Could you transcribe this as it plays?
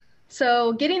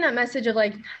So getting that message of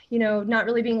like, not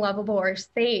really being lovable or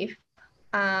safe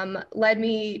led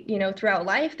me, throughout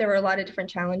life. There were a lot of different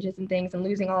challenges and things, and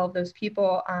losing all of those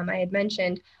people I had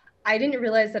mentioned. I didn't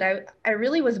realize that I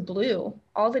really was blue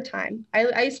all the time.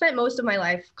 I spent most of my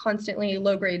life constantly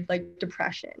low grade, like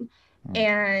depression. Mm.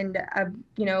 And,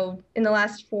 in the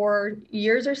last 4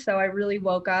 years or so, I really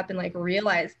woke up and like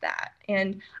realized that.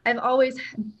 And I've always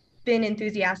been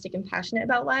enthusiastic and passionate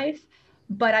about life,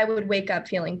 but I would wake up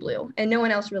feeling blue and no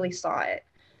one else really saw it.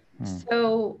 Mm.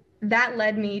 So that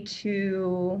led me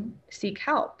to seek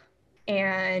help.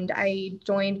 And I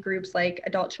joined groups like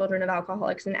Adult Children of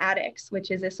Alcoholics and Addicts,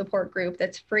 which is a support group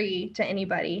that's free to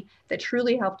anybody, that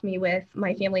truly helped me with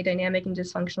my family dynamic and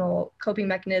dysfunctional coping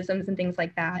mechanisms and things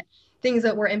like that, things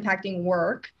that were impacting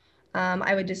work.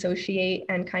 I would dissociate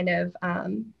and kind of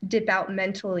dip out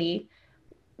mentally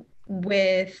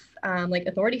with like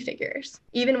authority figures,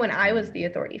 even when I was the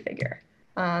authority figure,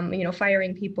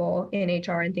 firing people in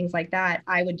HR and things like that,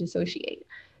 I would dissociate.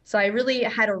 So I really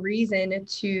had a reason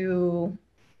to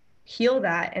heal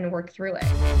that and work through it.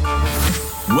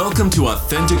 Welcome to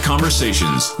Authentic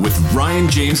Conversations with Ryan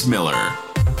James Miller.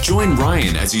 Join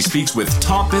Ryan as he speaks with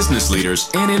top business leaders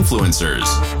and influencers,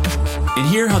 and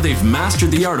hear how they've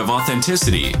mastered the art of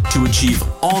authenticity to achieve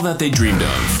all that they dreamed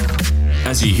of.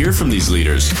 As you hear from these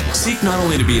leaders, seek not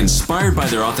only to be inspired by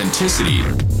their authenticity,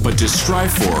 but to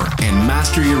strive for and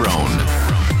master your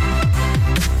own.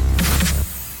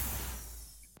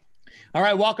 All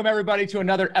right, welcome everybody to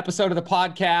another episode of the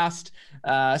podcast.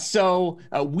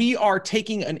 We are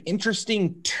taking an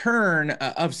interesting turn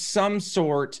of some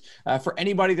sort for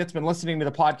anybody that's been listening to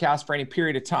the podcast for any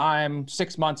period of time,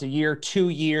 6 months, a year, 2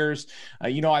 years.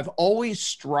 I've always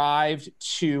strived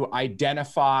to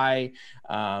identify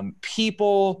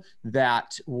people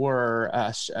that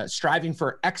were striving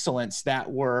for excellence,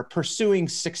 that were pursuing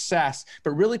success,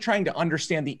 but really trying to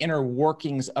understand the inner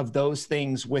workings of those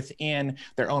things within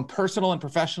their own personal and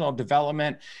professional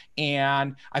development.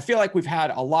 And I feel like we've had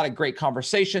a lot of great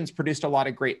conversations, produced a lot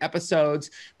of great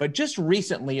episodes, but just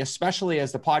recently, especially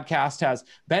as the podcast has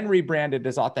been rebranded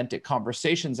as Authentic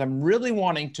Conversations, I'm really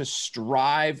wanting to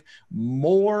strive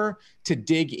more to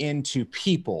dig into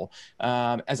people.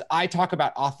 As I talk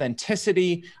about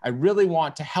authenticity, I really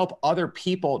want to help other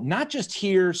people not just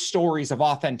hear stories of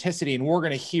authenticity, and we're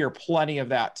going to hear plenty of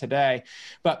that today,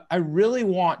 but I really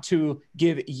want to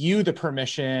give you the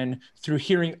permission through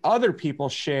hearing other people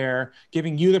share,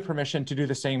 giving you the permission to do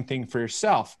the same thing for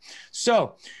yourself.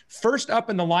 So first up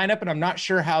in the lineup, and I'm not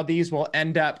sure how these will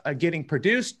end up getting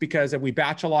produced because we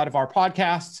batch a lot of our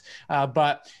podcasts,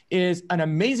 but is an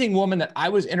amazing woman that I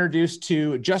was introduced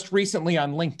to just recently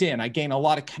on LinkedIn. I gained a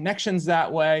lot of connections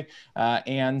that way.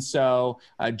 And so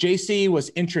JC was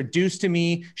introduced to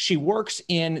me. She works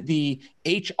in the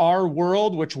HR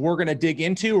world, which we're going to dig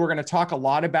into. We're going to talk a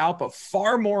lot about, but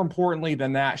far more importantly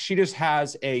than that, she just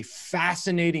has a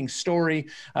fascinating story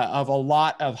of a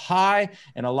lot of high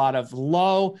and a lot of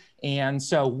low. And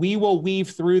so we will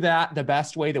weave through that the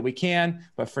best way that we can.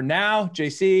 But for now,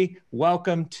 JC,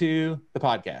 welcome to the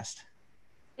podcast.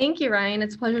 Thank you, Ryan.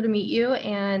 It's a pleasure to meet you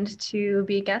and to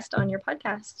be a guest on your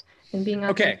podcast and being on.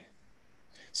 Okay.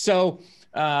 So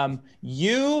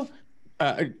you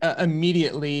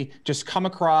immediately just come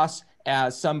across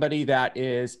as somebody that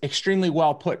is extremely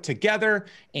well put together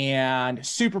and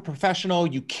super professional.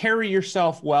 You carry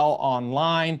yourself well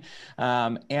online.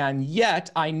 And yet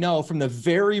I know from the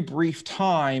very brief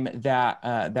time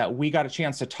that we got a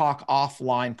chance to talk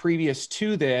offline previous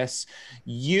to this,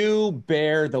 you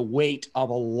bear the weight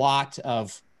of a lot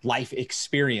of life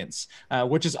experience,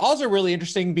 which is also really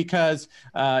interesting because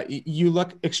you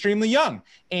look extremely young.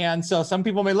 And so some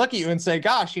people may look at you and say,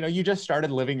 gosh, you just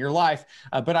started living your life.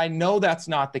 But I know that's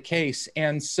not the case.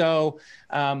 And so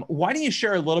why don't you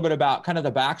share a little bit about kind of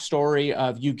the backstory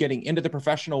of you getting into the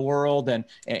professional world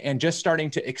and just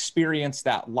starting to experience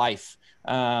that life?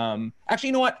 Actually,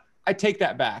 you know what? I take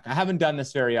that back. I haven't done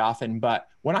this very often, but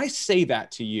when I say that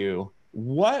to you,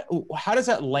 how does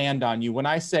that land on you when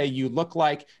I say you look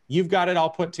like you've got it all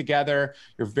put together,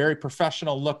 you're very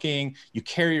professional looking, you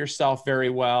carry yourself very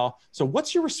well? So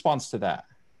what's your response to that?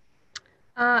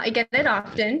 I get it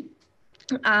often.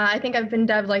 I think I've been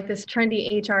dubbed like this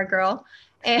trendy HR girl.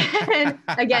 And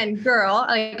again, girl,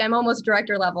 like I'm almost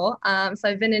director level. So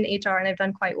I've been in HR and I've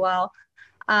done quite well.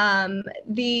 I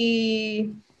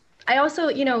also,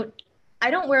 I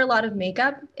don't wear a lot of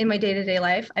makeup in my day-to-day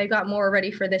life. I got more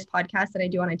ready for this podcast than I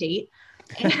do on a date.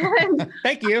 And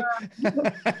thank you.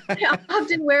 I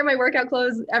often wear my workout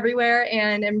clothes everywhere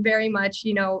and am very much,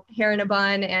 hair in a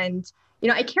bun. And,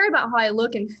 I care about how I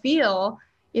look and feel,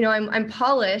 I'm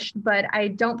polished, but I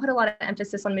don't put a lot of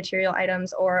emphasis on material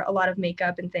items or a lot of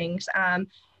makeup and things.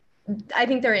 I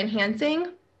think they're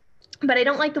enhancing, but I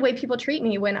don't like the way people treat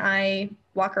me when I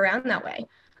walk around that way.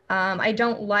 I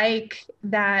don't like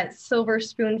that silver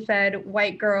spoon-fed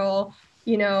white girl,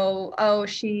 oh,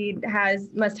 she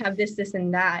must have this, this,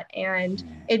 and that. And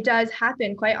it does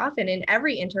happen quite often in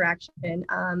every interaction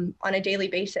on a daily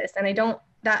basis. And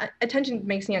that attention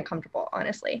makes me uncomfortable,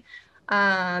 honestly.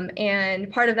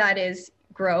 And part of that is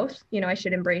growth. I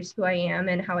should embrace who I am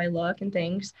and how I look and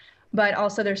things. But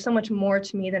also there's so much more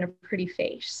to me than a pretty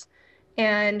face.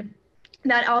 And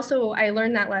that also, I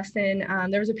learned that lesson.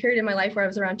 There was a period in my life where I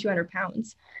was around 200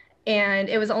 pounds. And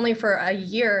it was only for a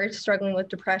year struggling with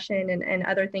depression and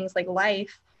other things like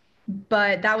life.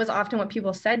 But that was often what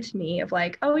people said to me of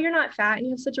like, oh, you're not fat and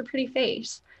you have such a pretty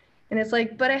face. And it's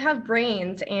like, but I have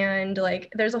brains and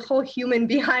like, there's a whole human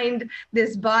behind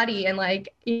this body. And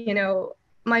like,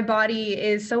 my body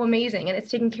is so amazing and it's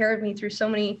taken care of me through so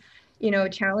many,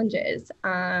 challenges.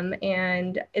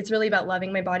 And it's really about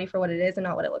loving my body for what it is and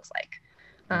not what it looks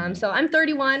like. So I'm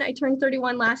 31. I turned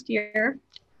 31 last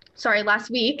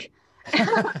week.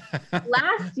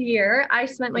 Last year, I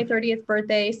spent my 30th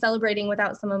birthday celebrating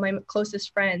without some of my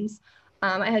closest friends.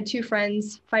 I had two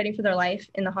friends fighting for their life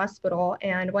in the hospital,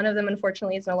 and one of them,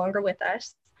 unfortunately, is no longer with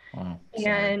us. Wow,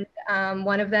 and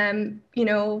one of them,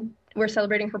 we're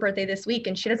celebrating her birthday this week,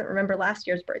 and she doesn't remember last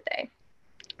year's birthday.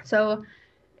 So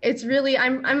it's really,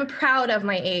 I'm proud of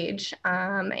my age,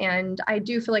 and I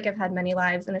do feel like I've had many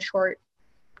lives in a short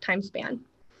time span.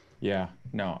 Yeah,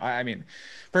 no, I mean,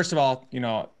 first of all,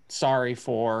 sorry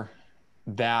for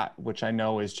that, which I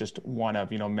know is just one of,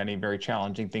 many very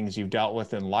challenging things you've dealt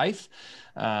with in life.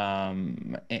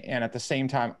 And at the same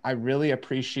time, I really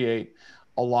appreciate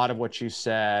a lot of what you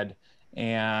said,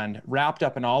 and wrapped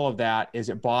up in all of that is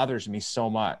it bothers me so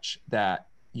much that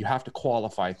you have to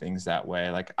qualify things that way.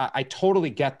 Like I totally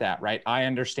get that, right? I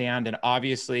understand. And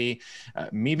obviously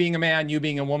me being a man, you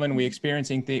being a woman, we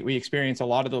experience a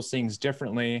lot of those things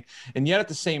differently. And yet at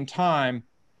the same time,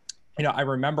 I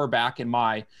remember back in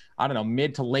my,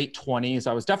 mid to late 20s,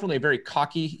 I was definitely a very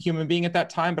cocky human being at that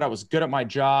time, but I was good at my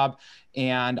job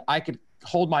and I could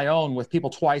hold my own with people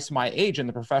twice my age in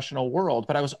the professional world,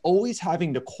 but I was always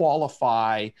having to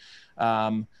qualify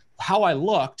how I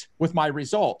looked with my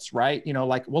results, right?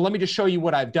 Like, well, let me just show you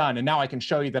what I've done. And now I can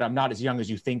show you that I'm not as young as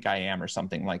you think I am or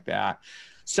something like that.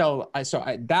 So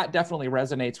that definitely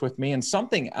resonates with me. And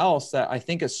something else that I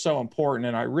think is so important,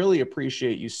 and I really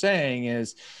appreciate you saying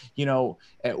is,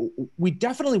 we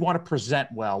definitely want to present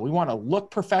well. We want to look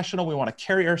professional. We want to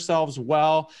carry ourselves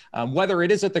well, whether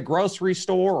it is at the grocery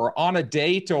store or on a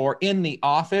date or in the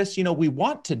office, we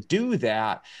want to do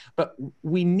that, but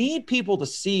we need people to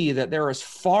see that there is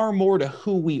far more to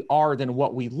who we are than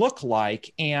what we look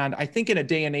like. And I think in a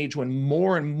day and age when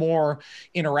more and more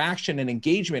interaction and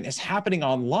engagement is happening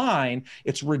online,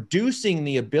 it's reducing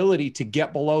the ability to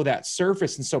get below that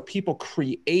surface. And so people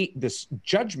create this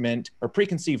judgment or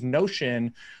preconceived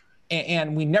notion,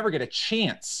 and we never get a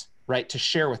chance, right, to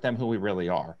share with them who we really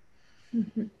are.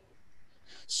 Mm-hmm.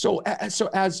 So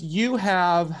as you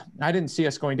have, I didn't see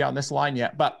us going down this line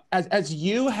yet, but as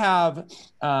you have,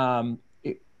 as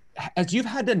you've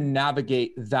had to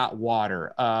navigate that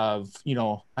water of,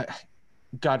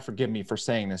 God forgive me for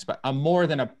saying this, but I'm more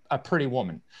than a pretty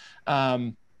woman.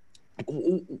 Where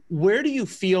do you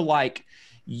feel like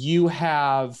you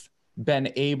have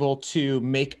been able to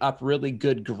make up really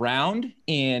good ground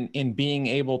in being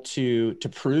able to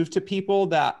prove to people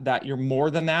that you're more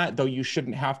than that, though you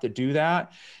shouldn't have to do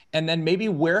that? And then maybe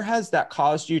where has that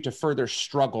caused you to further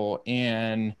struggle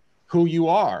in who you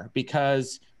are?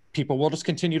 Because people will just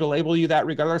continue to label you that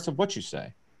regardless of what you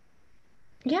say.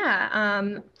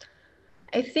 Yeah,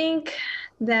 I think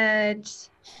that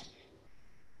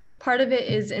part of it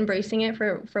is embracing it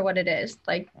for what it is.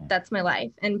 Like, that's my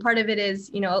life. And part of it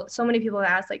is, so many people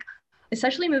ask, like,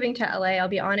 especially moving to LA, I'll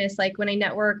be honest, like when I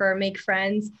network or make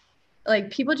friends, like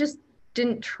people just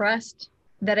didn't trust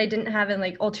that I didn't have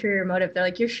an ulterior motive. They're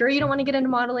like, you're sure you don't want to get into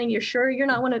modeling? You're sure you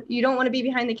don't want to be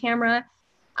behind the camera?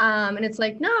 And it's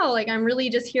like, no, like I'm really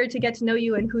just here to get to know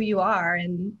you and who you are,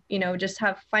 and, just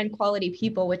find quality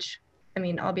people, which, I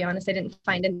mean, I'll be honest, I didn't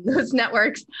find in those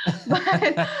networks,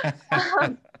 but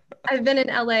I've been in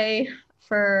LA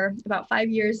for about 5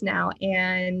 years now,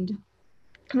 and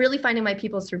really finding my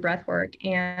people through breath work.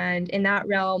 And in that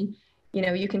realm,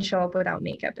 you can show up without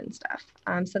makeup and stuff.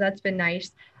 So that's been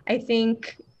nice. I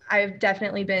think I've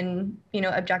definitely been,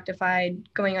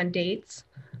 objectified going on dates.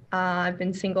 I've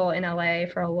been single in LA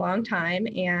for a long time,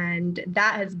 and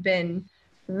that has been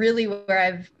really where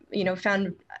I've,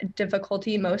 found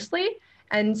difficulty mostly.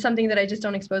 and something that I just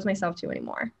don't expose myself to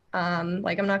anymore.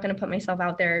 Like I'm not going to put myself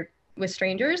out there with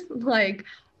strangers, like,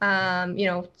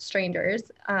 strangers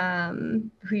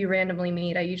who you randomly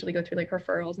meet. I usually go through like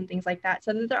referrals and things like that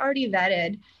so that they're already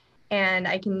vetted and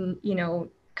I can,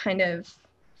 kind of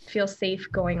feel safe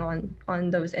going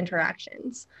on those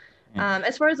interactions.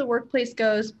 As far as the workplace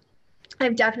goes,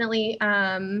 I've definitely,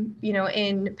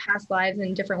 in past lives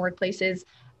and different workplaces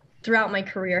throughout my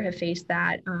career have faced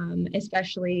that,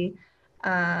 especially,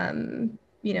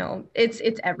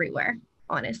 it's everywhere,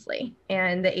 honestly.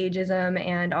 And the ageism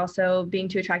and also being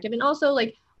too attractive. And also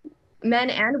like men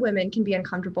and women can be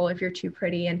uncomfortable if you're too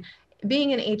pretty. And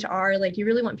being in HR, like you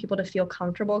really want people to feel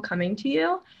comfortable coming to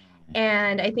you.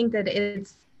 And I think that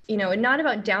it's, not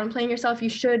about downplaying yourself. You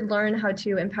should learn how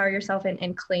to empower yourself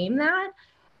and claim that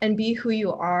and be who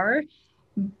you are,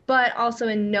 but also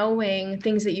in knowing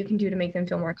things that you can do to make them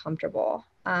feel more comfortable.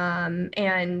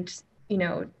 Being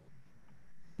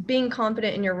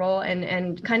confident in your role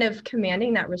and kind of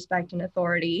commanding that respect and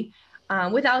authority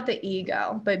without the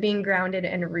ego, but being grounded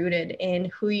and rooted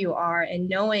in who you are and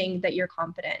knowing that you're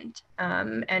competent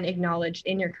and acknowledged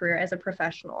in your career as a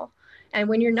professional. And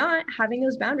when you're not, having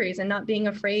those boundaries and not being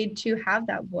afraid to have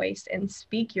that voice and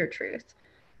speak your truth.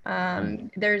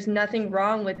 There's nothing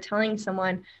wrong with telling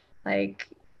someone like,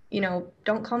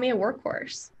 don't call me a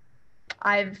workhorse.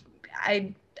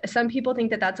 Some people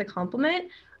think that that's a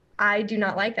compliment. I do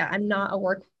not like that. I'm not a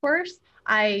workhorse.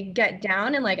 I get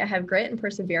down and like I have grit and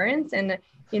perseverance and,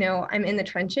 I'm in the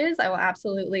trenches. I will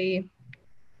absolutely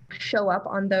show up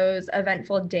on those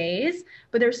eventful days,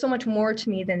 but there's so much more to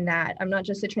me than that. I'm not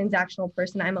just a transactional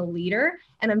person. I'm a leader,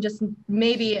 and I'm just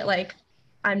maybe like,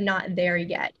 I'm not there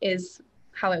yet is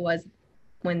how it was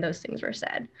when those things were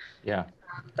said. Yeah.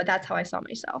 But that's how I saw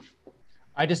myself.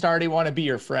 I just already want to be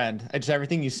your friend.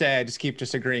 Everything you say, I just keep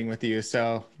just agreeing with you.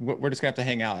 So we're just gonna have to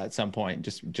hang out at some point,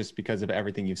 just because of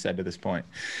everything you've said to this point.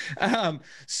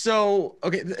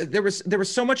 Okay, there was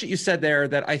so much that you said there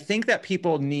that I think that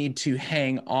people need to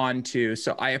hang on to.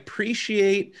 So I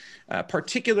appreciate,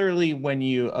 particularly when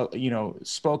you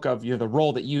spoke of the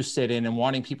role that you sit in and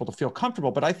wanting people to feel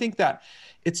comfortable. But I think that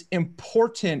it's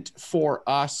important for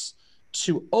us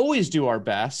to always do our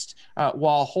best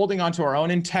while holding on to our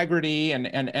own integrity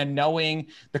and knowing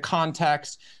the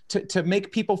context to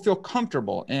make people feel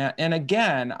comfortable. And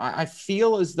again, I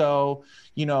feel as though,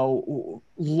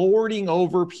 lording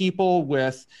over people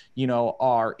with,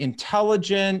 our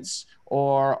intelligence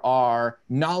or our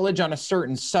knowledge on a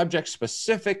certain subject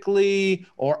specifically,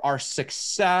 or our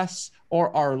success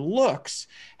or our looks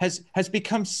has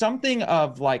become something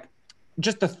of like,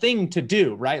 just a thing to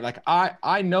do, right? Like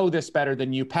I know this better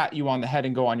than you, pat you on the head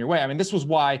and go on your way. I mean, this was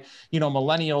why,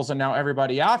 millennials and now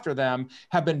everybody after them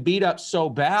have been beat up so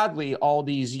badly all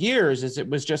these years, is it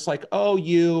was just like, oh,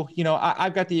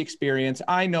 I've got the experience.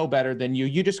 I know better than you.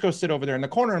 You just go sit over there in the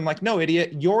corner. I'm like, no,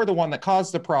 idiot, you're the one that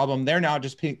caused the problem. They're now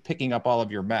just picking up all of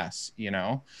your mess,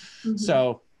 Mm-hmm.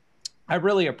 So I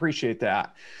really appreciate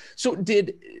that. So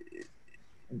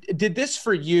did this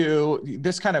for you,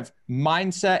 this kind of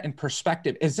mindset and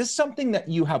perspective, is this something that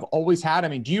you have always had? I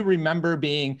mean, do you remember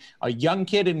being a young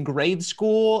kid in grade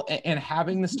school and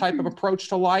having this type of approach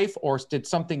to life, or did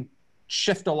something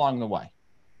shift along the way?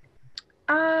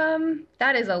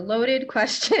 That is a loaded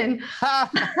question.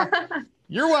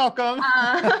 You're welcome.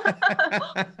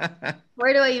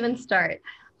 Where do I even start?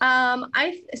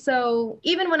 So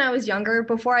even when I was younger,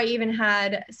 before I even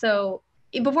had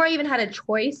a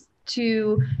choice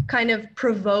to kind of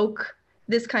provoke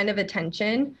this kind of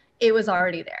attention, it was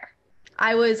already there.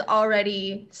 I was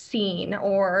already seen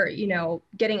or,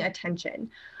 getting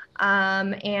attention.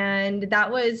 And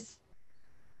that was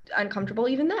uncomfortable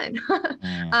even then.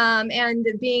 And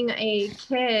being a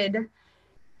kid,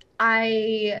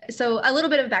 so a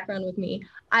little bit of background with me.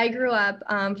 I grew up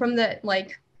from the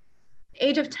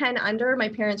age of 10 under, my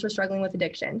parents were struggling with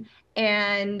addiction.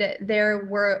 And there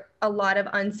were a lot of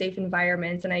unsafe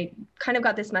environments. And I kind of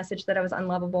got this message that I was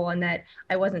unlovable and that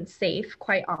I wasn't safe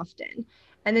quite often.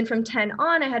 And then from 10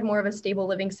 on, I had more of a stable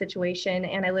living situation.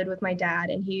 And I lived with my dad,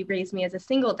 and he raised me as a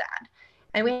single dad.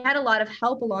 And we had a lot of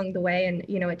help along the way. And,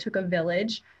 it took a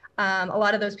village. A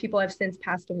lot of those people have since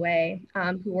passed away,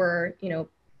 who were,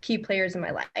 key players in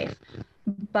my life.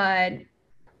 But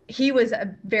he was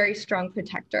a very strong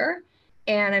protector.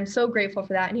 And I'm so grateful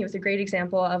for that. And he was a great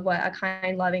example of what a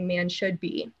kind, loving man should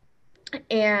be.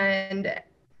 And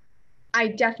I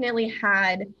definitely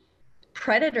had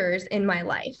predators in my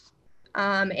life.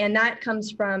 And that comes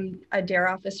from a DARE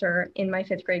officer in my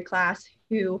 5th grade class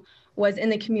who was in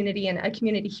the community and a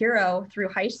community hero through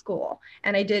high school.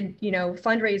 And I did,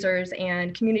 fundraisers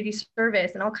and community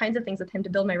service and all kinds of things with him to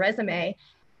build my resume.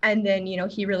 And then,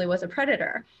 he really was a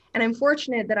predator. And I'm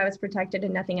fortunate that I was protected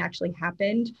and nothing actually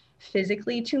happened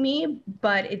physically to me,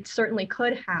 but it certainly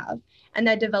could have. And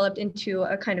that developed into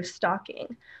a kind of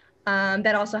stalking.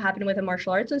 That also happened with a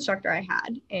martial arts instructor I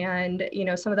had. And,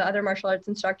 some of the other martial arts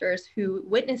instructors who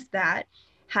witnessed that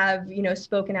have,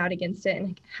 spoken out against it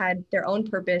and had their own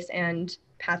purpose and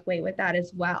pathway with that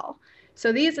as well.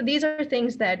 So these are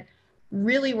things that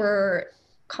really were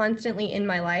constantly in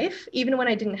my life, even when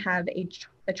I didn't have a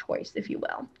choice, if you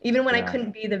will, even when I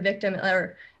couldn't be the victim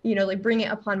or, like bring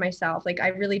it upon myself. Like I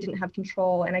really didn't have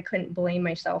control and I couldn't blame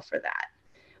myself for that,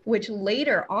 which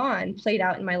later on played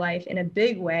out in my life in a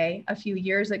big way a few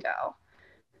years ago.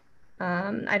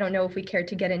 I don't know if we care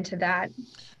to get into that.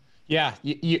 Yeah,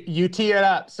 you tee it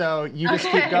up, so you just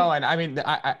keep going. I mean,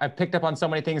 I picked up on so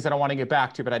many things that I want to get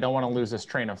back to, but I don't want to lose this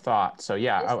train of thought. So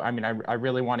yeah, I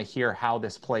really want to hear how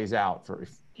this plays out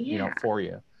for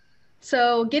you.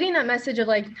 So getting that message of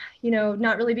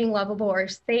not really being lovable or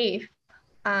safe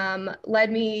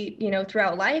led me,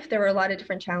 throughout life. There were a lot of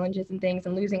different challenges and things,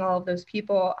 and losing all of those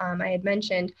people I had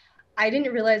mentioned. I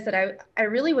didn't realize that I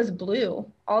really was blue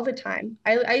all the time.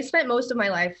 I spent most of my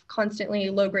life constantly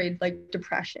low-grade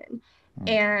depression.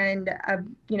 And,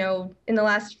 in the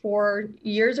last 4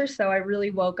 years or so, I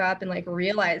really woke up and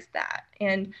realized that.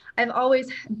 And I've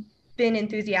always been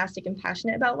enthusiastic and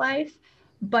passionate about life,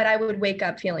 but I would wake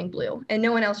up feeling blue and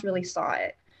no one else really saw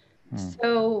it.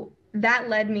 So that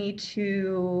led me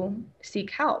to seek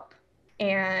help.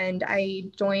 And I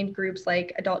joined groups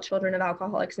like Adult Children of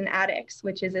Alcoholics and Addicts,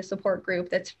 which is a support group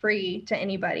that's free to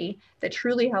anybody, that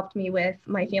truly helped me with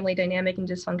my family dynamic and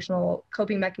dysfunctional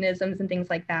coping mechanisms and things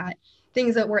like that,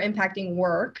 things that were impacting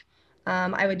work.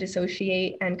 I would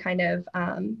dissociate and kind of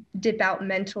dip out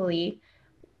mentally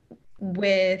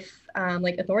with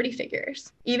authority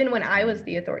figures, even when I was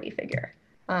the authority figure,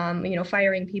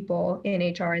 firing people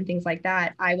in HR and things like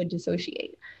that, I would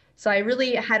dissociate. So I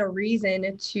really had a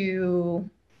reason to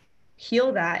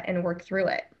heal that and work through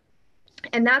it.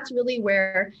 And that's really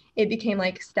where it became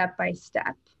step by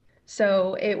step.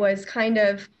 So it was kind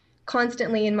of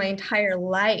constantly in my entire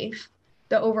life,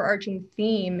 the overarching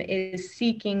theme is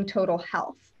seeking total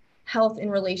health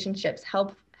in relationships,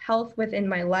 health within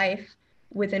my life,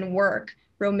 within work,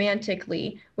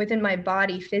 romantically, within my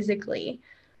body, physically,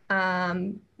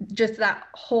 just that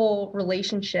whole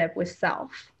relationship with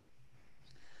self.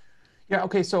 Yeah.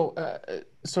 Okay.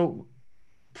 So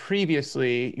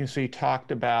previously, so you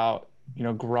talked about,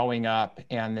 growing up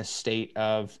and this state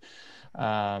of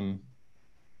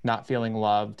not feeling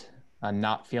loved,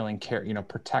 not feeling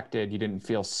protected. You didn't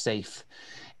feel safe.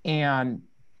 And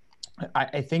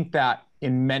I think that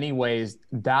in many ways,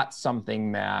 that's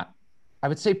something that I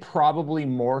would say probably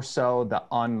more so the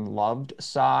unloved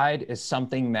side is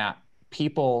something that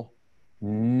people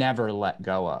never let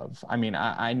go of. I mean,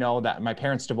 I know that my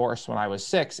parents divorced when I was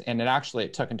 6, and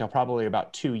it took until probably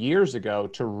about 2 years ago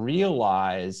to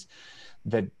realize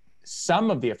that some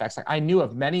of the effects, I knew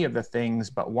of many of the things,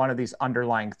 but one of these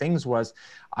underlying things was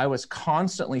I was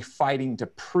constantly fighting to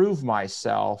prove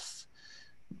myself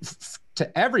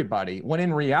to everybody, when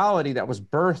in reality that was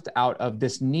birthed out of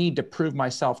this need to prove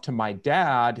myself to my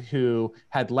dad, who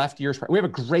had left years prior. We have a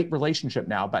great relationship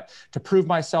now, but to prove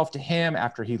myself to him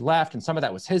after he left, and some of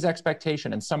that was his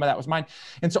expectation and some of that was mine.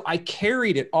 And so I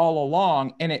carried it all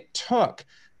along, and it took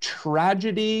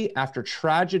tragedy after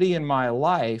tragedy in my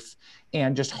life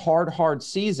and just hard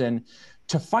season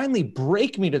to finally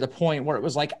break me to the point where it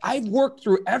was I've worked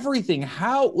through everything.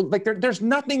 How, there's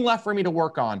nothing left for me to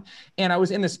work on. And I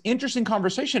was in this interesting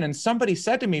conversation, and somebody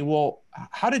said to me, well,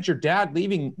 how did your dad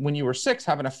leaving when you were 6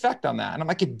 have an effect on that? And I'm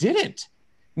like, it didn't.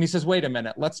 And he says, wait a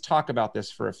minute, let's talk about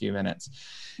this for a few minutes.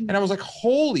 And I was like,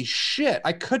 holy shit,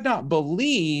 I could not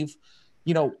believe,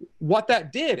 what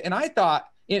that did. And I thought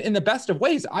in the best of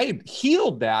ways, I had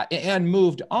healed that and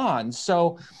moved on.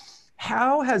 So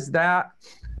how has that,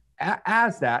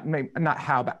 as that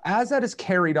is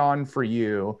carried on for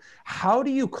you, how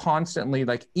do you constantly,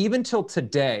 even till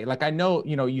today, I know,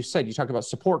 you said, you talked about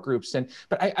support groups,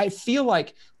 but I feel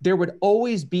like there would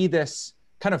always be this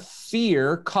kind of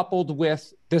fear coupled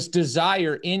with this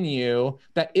desire in you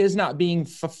that is not being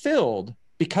fulfilled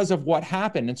because of what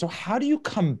happened. And so how do you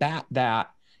combat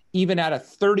that, even at a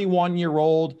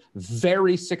 31-year-old,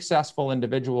 very successful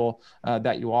individual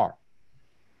that you are?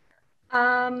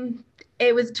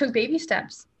 It took baby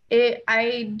steps.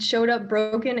 I showed up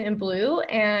broken and blue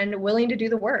and willing to do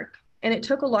the work. And it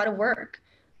took a lot of work.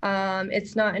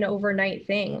 It's not an overnight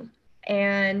thing.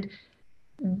 And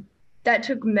that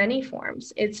took many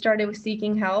forms. It started with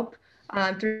seeking help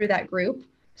through that group,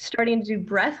 starting to do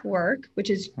breath work, which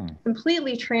has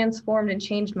completely transformed and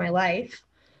changed my life.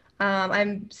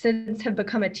 I'm since have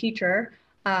become a teacher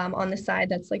on the side.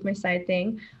 That's like my side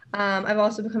thing. I've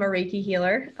also become a Reiki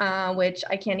healer, which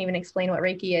I can't even explain what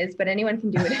Reiki is, but anyone can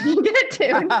do it if you get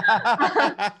tuned.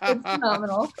 It's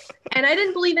phenomenal. And I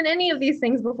didn't believe in any of these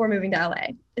things before moving to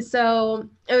LA. So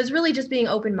it was really just being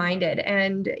open-minded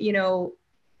and, you know,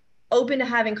 open to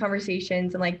having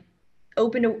conversations and like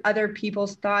open to other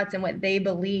people's thoughts and what they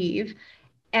believe.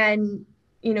 And,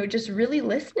 you know, just really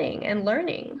listening and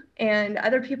learning. And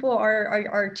other people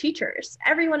are teachers.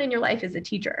 Everyone in your life is a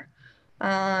teacher.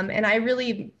 And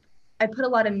I put a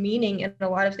lot of meaning in a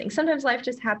lot of things. Sometimes life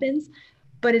just happens,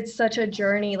 but it's such a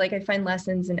journey. Like I find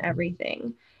lessons in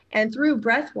everything. And through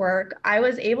breath work, I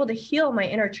was able to heal my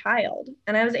inner child.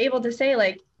 And I was able to say,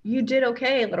 like, you did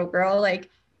okay, little girl. Like,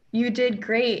 you did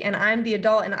great. And I'm the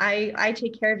adult and I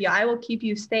take care of you. I will keep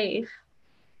you safe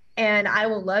and I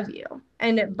will love you.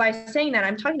 And by saying that,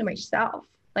 I'm talking to myself.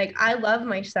 Like, I love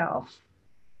myself.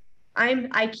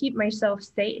 I keep myself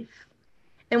safe.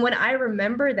 And when I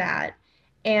remember that,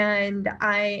 and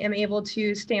I am able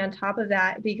to stay on top of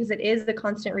that, because it is the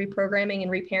constant reprogramming and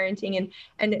reparenting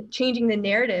and changing the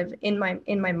narrative in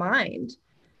my mind.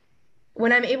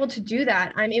 When I'm able to do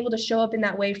that, I'm able to show up in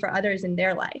that way for others in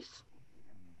their life.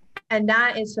 And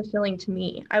that is fulfilling to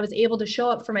me. I was able to show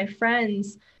up for my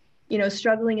friends, you know,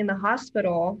 struggling in the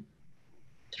hospital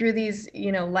through these,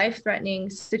 you know, life-threatening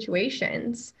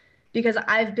situations, because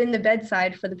I've been the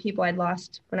bedside for the people I'd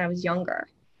lost when I was younger.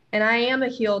 And I am a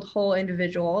healed, whole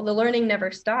individual. The learning never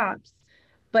stops,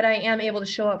 but I am able to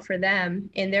show up for them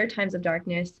in their times of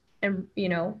darkness and, you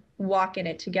know, walk in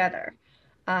it together.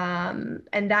 And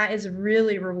that is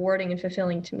really rewarding and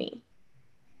fulfilling to me.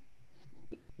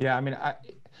 Yeah, I mean,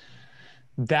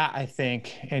 I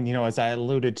think, and, you know, as I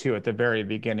alluded to at the very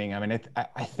beginning, I mean,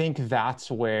 I think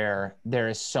that's where there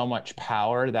is so much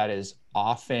power that is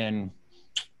often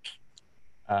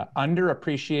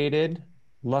underappreciated,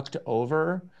 looked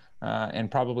over, and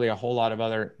probably a whole lot of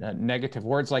other negative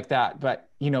words like that. But,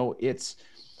 you know,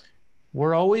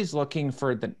 we're always looking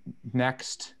for the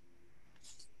next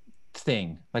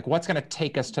thing, like what's going to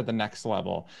take us to the next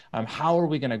level. How are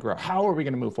we going to grow? How are we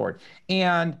going to move forward?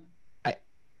 And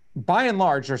by and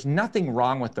large, there's nothing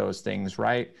wrong with those things,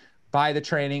 right? Buy the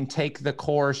training, take the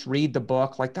course, read the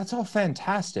book, like that's all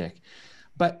fantastic.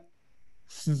 But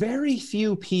very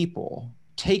few people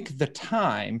take the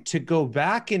time to go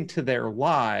back into their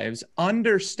lives,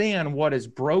 understand what is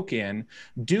broken,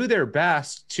 do their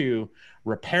best to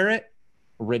repair it,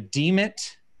 redeem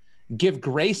it, give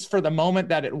grace for the moment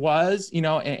that it was, you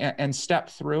know, and step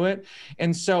through it.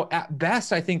 And so at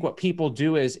best, I think what people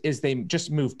do is they just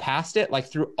move past it, like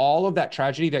through all of that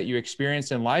tragedy that you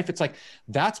experienced in life. It's like,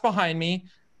 that's behind me.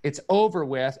 It's over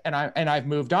with, and I've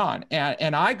moved on.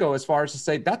 And I go as far as to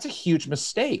say that's a huge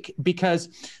mistake, because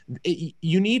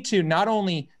you need to not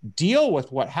only deal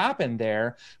with what happened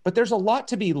there, but there's a lot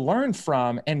to be learned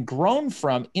from and grown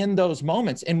from in those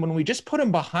moments. And when we just put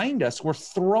them behind us, we're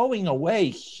throwing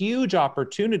away huge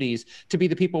opportunities to be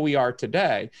the people we are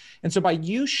today. And so by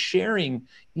you sharing,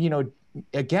 you know,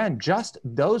 again, just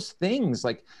those things,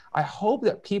 like, I hope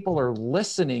that people are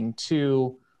listening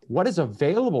to what is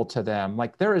available to them.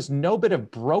 Like, there is no bit of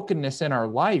brokenness in our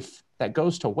life that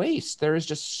goes to waste. There is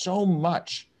just so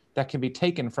much that can be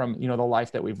taken from, you know, the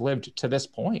life that we've lived to this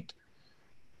point.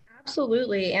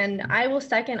 Absolutely. And I will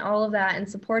second all of that and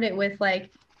support it with,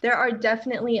 like, there are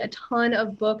definitely a ton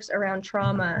of books around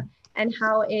trauma and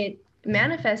how it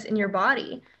manifests in your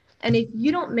body. And if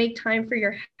you don't make time for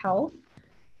your health,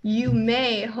 you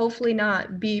may, hopefully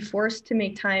not, be forced to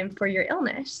make time for your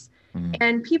illness.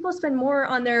 And people spend more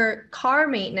on their car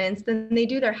maintenance than they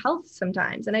do their health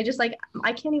sometimes. And I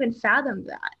can't even fathom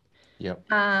that. Yep.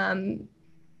 And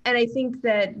I think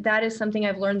that is something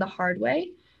I've learned the hard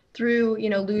way through, you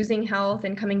know, losing health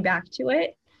and coming back to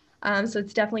it. So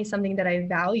it's definitely something that I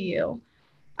value,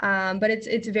 but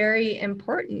it's very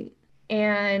important.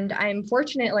 And I'm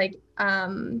fortunate, like,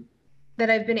 that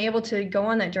I've been able to go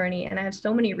on that journey, and I have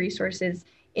so many resources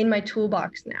in my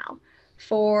toolbox now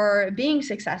for being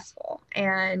successful.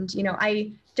 And, you know,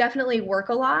 I definitely work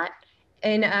a lot.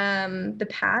 In the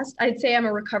past, I'd say I'm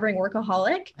a recovering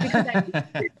workaholic, because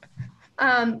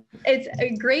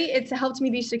it's helped me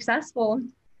be successful.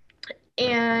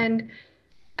 And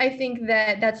I think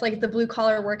that's like the blue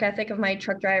collar work ethic of my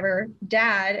truck driver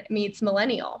dad meets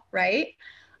millennial, right?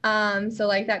 So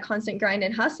like that constant grind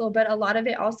and hustle, but a lot of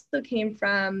it also came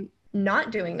from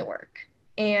not doing the work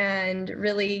and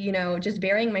really, you know, just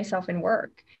burying myself in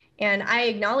work And I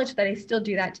acknowledge that I still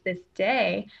do that to this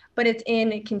day, but it's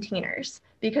in containers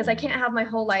because I can't have my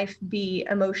whole life be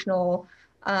emotional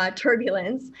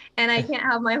turbulence, and I can't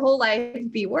have my whole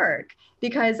life be work.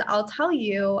 Because I'll tell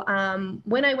you,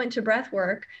 when I went to breath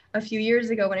work a few years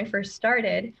ago when I first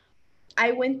started,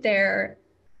 I went there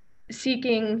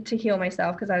seeking to heal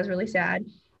myself because I was really sad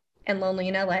and lonely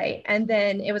in LA. And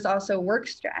then it was also work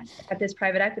stress at this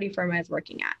private equity firm I was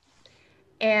working at.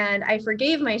 And I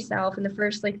forgave myself in the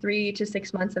first like 3 to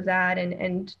 6 months of that.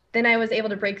 And then I was able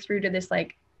to break through to this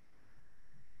like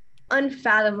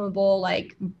unfathomable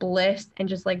like bliss and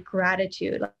just like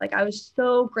gratitude. Like I was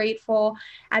so grateful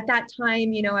at that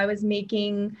time. You know, I was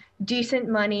making decent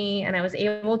money and I was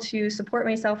able to support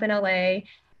myself in LA,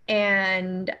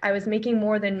 and I was making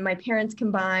more than my parents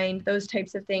combined, those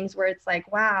types of things where it's like,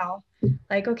 wow,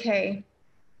 like, okay,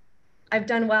 I've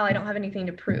done well. I don't have anything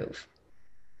to prove,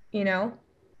 you know?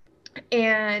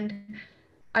 And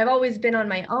I've always been on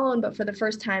my own, but for the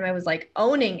first time I was like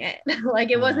owning it.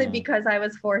 Like it wasn't because I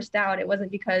was forced out. It wasn't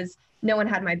because no one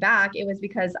had my back. It was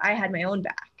because I had my own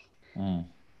back.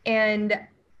 And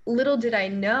little did I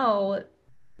know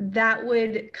that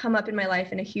would come up in my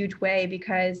life in a huge way,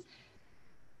 because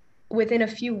within a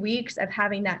few weeks of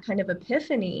having that kind of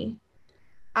epiphany,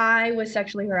 I was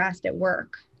sexually harassed at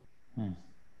work.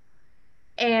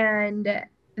 And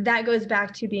that goes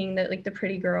back to being the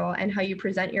pretty girl and how you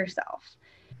present yourself.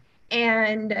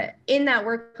 And in that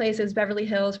workplace, it was Beverly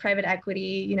Hills private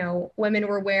equity, you know, women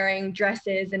were wearing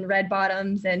dresses and red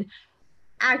bottoms and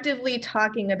actively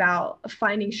talking about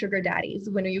finding sugar daddies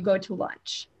when you go to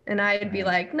lunch. And I'd be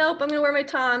like, nope, I'm gonna wear my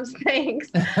Toms,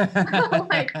 thanks.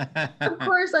 Like, of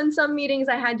course, on some meetings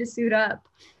I had to suit up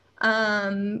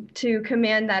to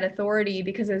command that authority,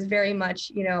 because it was very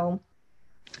much, you know,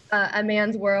 a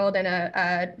man's world and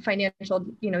a financial,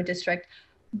 you know, district.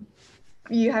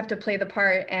 You have to play the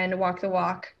part and walk the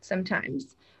walk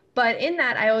sometimes. But in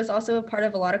that, I was also a part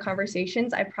of a lot of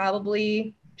conversations I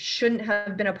probably shouldn't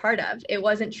have been a part of. It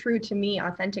wasn't true to me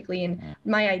authentically and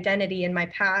my identity and my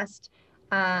past,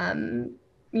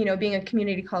 you know, being a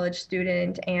community college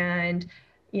student and,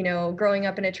 you know, growing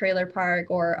up in a trailer park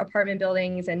or apartment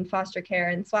buildings and foster care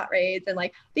and SWAT raids. And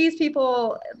like these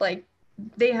people, like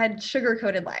they had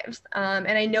sugar-coated lives.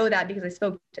 And I know that because I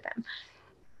spoke to them.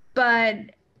 But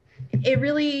it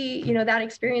really, you know, that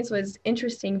experience was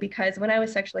interesting because when I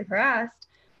was sexually harassed,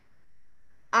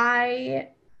 I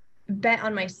bet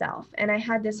on myself. And I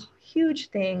had this huge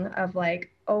thing of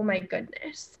like, oh my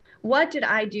goodness, what did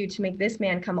I do to make this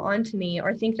man come on to me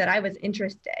or think that I was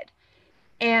interested?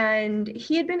 And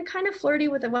he had been kind of flirty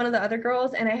with one of the other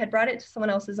girls, and I had brought it to someone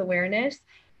else's awareness.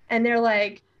 And they're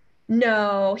like,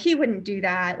 no, he wouldn't do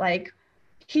that. Like,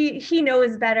 he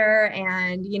knows better,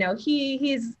 and you know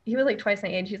he was like twice my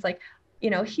age. He's like, you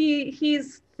know,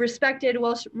 he's respected,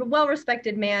 well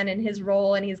respected man in his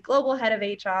role, and he's global head of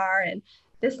HR and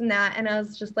this and that. And I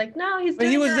was just like, no, but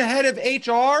he was the head of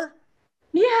HR.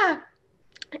 Yeah,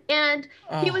 and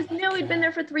he was new. He'd been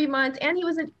there for 3 months, and he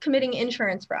wasn't committing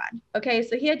insurance fraud. Okay,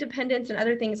 so he had dependents and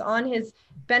other things on his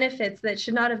benefits that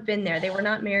should not have been there. They were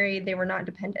not married. They were not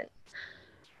dependents.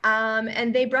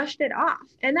 And they brushed it off.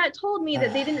 And that told me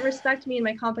that they didn't respect me and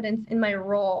my competence in my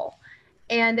role,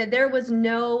 and that there was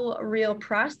no real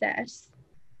process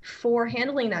for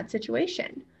handling that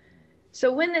situation.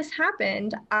 So when this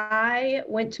happened, I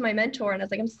went to my mentor and I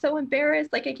was like, I'm so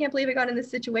embarrassed. Like, I can't believe I got in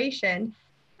this situation.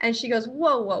 And she goes,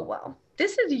 whoa, whoa, whoa.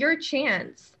 This is your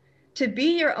chance to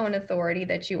be your own authority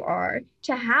that you are,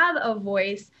 to have a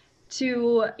voice,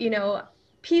 to, you know,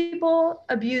 people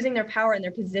abusing their power and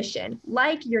their position,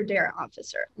 like your DARE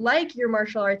officer, like your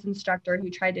martial arts instructor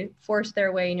who tried to force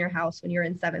their way in your house when you're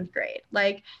in 7th grade.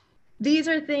 Like, these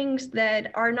are things that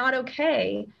are not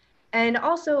okay. And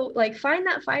also, like, find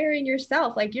that fire in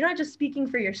yourself. Like, you're not just speaking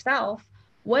for yourself.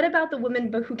 What about the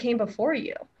women who came before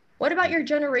you? What about your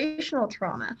generational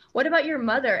trauma? What about your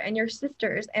mother and your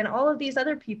sisters and all of these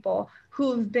other people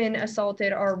who've been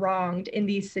assaulted or wronged in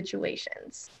these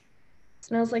situations?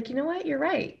 And I was like, you know what? You're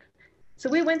right. So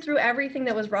we went through everything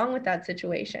that was wrong with that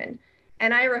situation.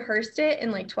 And I rehearsed it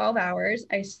in like 12 hours.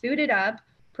 I suited up,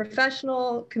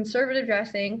 professional, conservative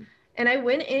dressing. And I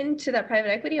went into that private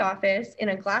equity office in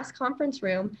a glass conference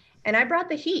room, and I brought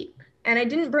the heat. And I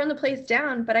didn't burn the place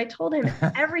down, but I told him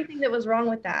everything that was wrong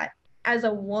with that as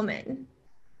a woman.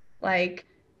 Like,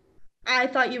 I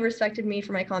thought you respected me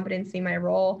for my competency, my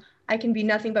role. I can be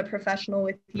nothing but professional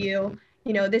with you.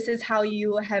 You know, this is how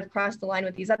you have crossed the line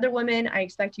with these other women. I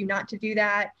expect you not to do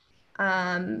that.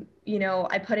 You know,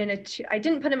 I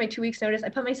didn't put in my 2 weeks notice. I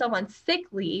put myself on sick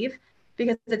leave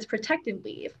because it's protected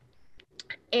leave.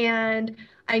 and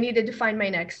I needed to find my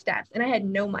next steps, and I had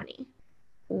no money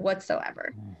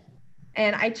whatsoever.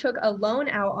 And I took a loan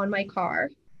out on my car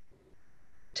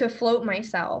to float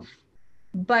myself,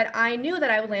 but I knew that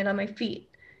I would land on my feet.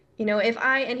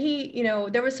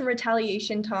 There was some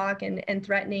retaliation talk and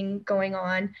threatening going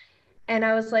on. And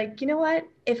I was like, you know what,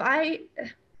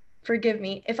 forgive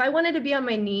me, if I wanted to be on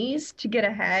my knees to get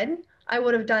ahead, I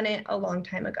would have done it a long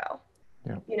time ago.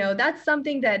 Yeah. That's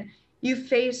something that you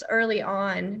face early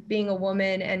on being a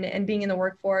woman and being in the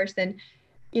workforce. And,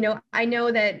 I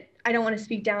know that I don't want to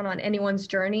speak down on anyone's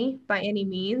journey by any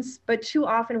means, but too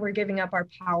often we're giving up our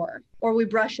power, or we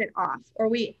brush it off, or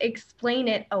we explain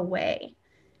it away.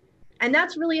 And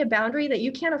that's really a boundary that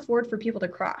you can't afford for people to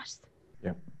cross.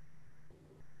 Yeah.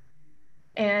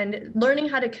 And learning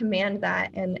how to command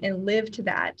that and live to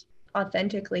that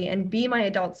authentically and be my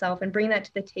adult self and bring that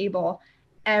to the table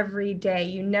every day.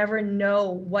 You never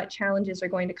know what challenges are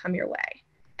going to come your way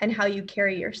and how you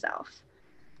carry yourself.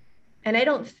 And I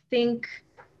don't think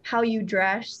how you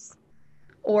dress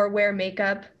or wear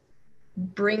makeup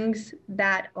brings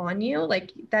that on you.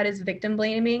 Like, that is victim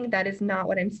blaming. That is not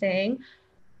what I'm saying.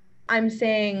 I'm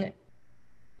saying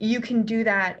you can do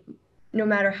that no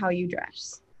matter how you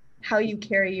dress, how you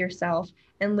carry yourself,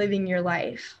 and living your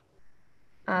life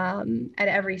at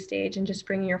every stage, and just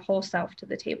bringing your whole self to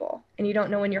the table. And you don't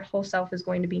know when your whole self is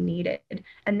going to be needed.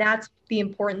 And that's the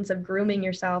importance of grooming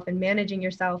yourself and managing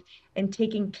yourself and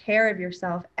taking care of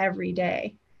yourself every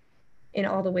day in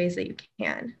all the ways that you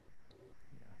can.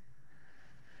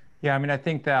 Yeah, I mean, I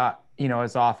think that,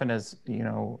 as often as,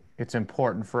 it's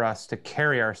important for us to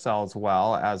carry ourselves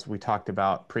well, as we talked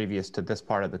about previous to this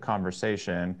part of the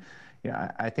conversation.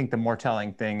 I think the more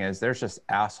telling thing is there's just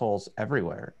assholes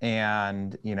everywhere.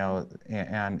 And,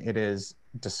 and it is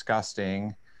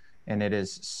disgusting, and it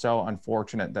is so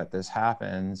unfortunate that this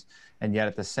happens. And yet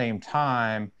at the same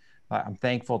time, I'm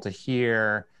thankful to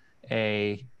hear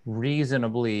a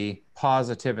reasonably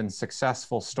positive and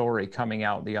successful story coming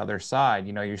out the other side.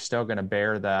 You're still going to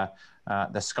bear the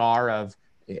scar of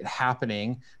it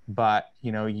happening, but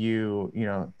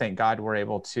thank God we're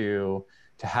able to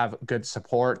have good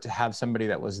support, to have somebody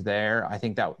that was there. I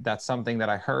think that's something that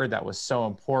I heard that was so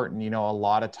important. A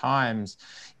lot of times,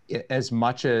 as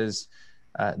much as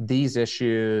these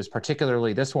issues,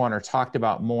 particularly this one, are talked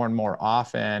about more and more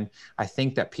often, I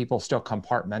think that people still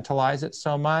compartmentalize it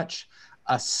so much,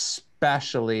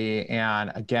 especially,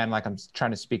 and again, like, I'm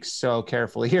trying to speak so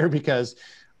carefully here because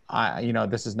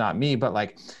this is not me, but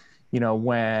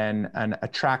when an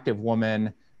attractive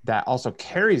woman that also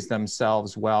carries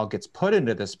themselves well gets put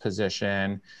into this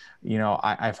position,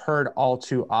 I've heard all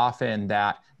too often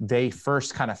that they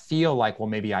first kind of feel like, well,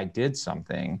 maybe I did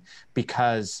something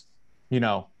because,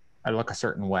 I look a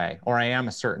certain way, or I am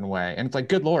a certain way. And it's like,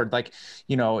 good Lord,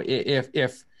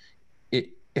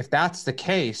 if that's the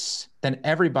case, then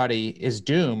everybody is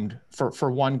doomed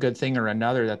for one good thing or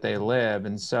another that they live.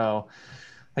 And so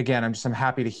again, I'm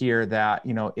happy to hear that,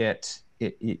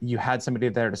 you had somebody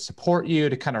there to support you,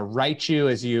 to kind of right you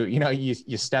as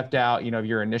you stepped out, of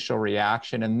your initial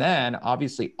reaction. And then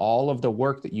obviously all of the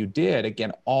work that you did,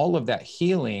 again, all of that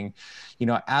healing,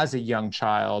 as a young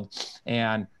child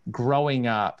and growing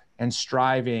up and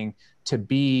striving to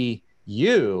be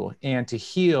you and to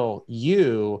heal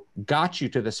you, got you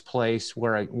to this place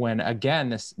where, when again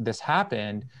this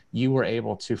happened, you were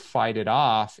able to fight it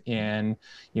off in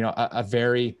a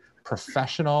very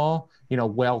professional,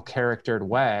 well-charactered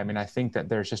way. I mean, I think that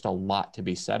there's just a lot to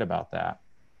be said about that.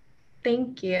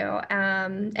 Thank you.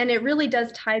 And it really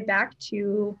does tie back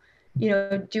to,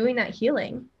 doing that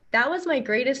healing. That was my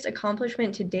greatest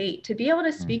accomplishment to date, to be able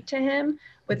to speak to him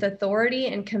with authority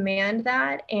and command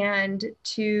that, and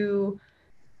to,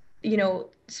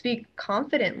 speak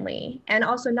confidently and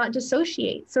also not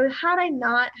dissociate. So had I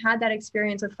not had that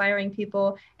experience with firing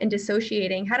people and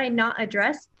dissociating, had I not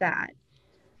addressed that,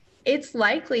 it's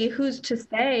likely, who's to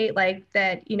say,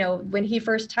 that, when he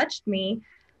first touched me,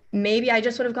 maybe I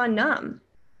just would have gone numb.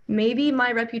 Maybe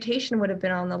my reputation would have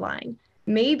been on the line.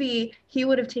 Maybe he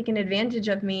would have taken advantage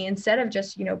of me instead of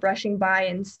just, brushing by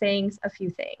and saying a few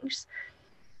things.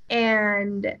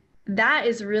 And that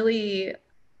is really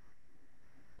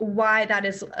why that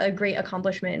is a great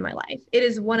accomplishment in my life. It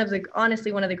is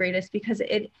honestly one of the greatest, because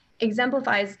it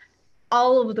exemplifies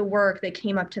all of the work that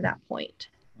came up to that point.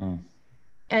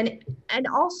 And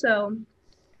also,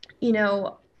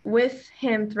 with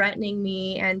him threatening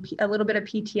me and a little bit of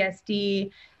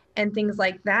PTSD and things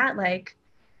like that,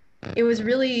 it was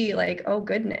really oh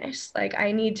goodness,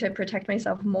 I need to protect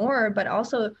myself more, but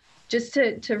also just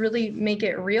to really make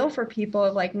it real for people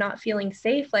of not feeling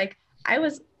safe.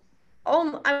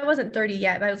 I wasn't 30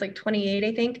 yet, but I was like 28,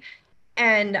 I think.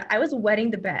 And I was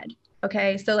wetting the bed.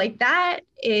 Okay. So like that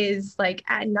is like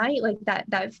at night, like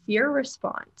that fear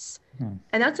response.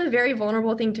 And that's a very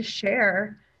vulnerable thing to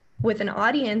share with an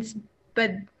audience,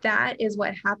 but that is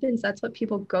what happens. That's what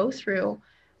people go through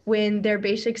when their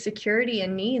basic security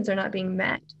and needs are not being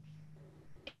met.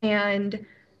 And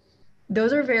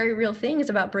those are very real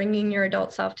things about bringing your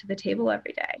adult self to the table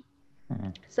every day.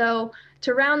 So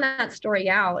to round that story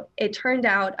out, it turned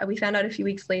out, we found out a few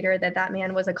weeks later that that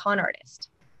man was a con artist.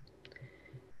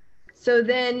 So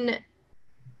then,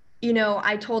 you know,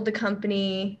 I told the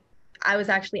company I was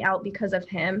actually out because of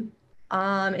him.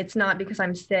 It's not because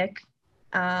I'm sick.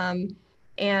 And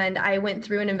I went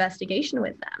through an investigation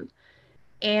with them.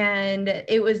 And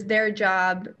it was their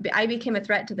job. I became a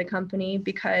threat to the company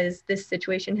because this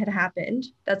situation had happened.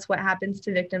 That's what happens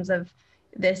to victims of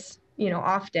this, you know,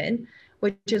 often,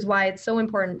 which is why it's so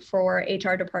important for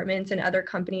HR departments and other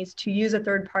companies to use a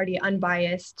third party,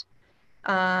 unbiased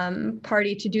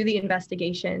party to do the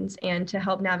investigations and to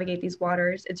help navigate these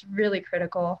waters. It's really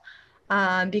critical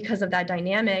because of that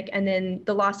dynamic. And then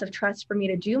the loss of trust for me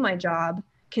to do my job,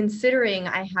 considering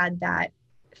I had that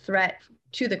threat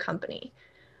to the company.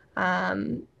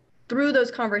 Through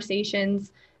those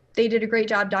conversations, they did a great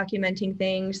job documenting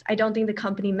things. I don't think the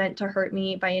company meant to hurt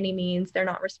me by any means. They're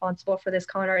not responsible for this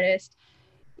con artist.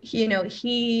 He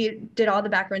did all the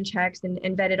background checks and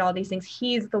vetted all these things.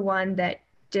 He's the one that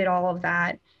did all of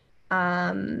that.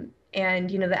 And,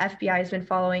 you know, the FBI has been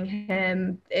following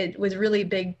him. It was really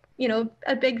big, you know,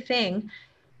 a big thing.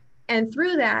 And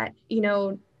through that, you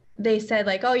know, they said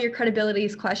like, oh, your credibility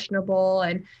is questionable.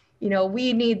 And, you know,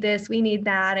 we need this, we need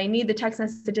that. I need the text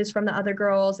messages from the other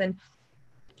girls and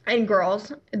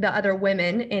girls, the other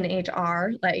women in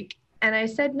HR. Like, and I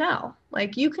said, no,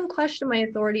 like, you can question my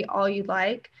authority all you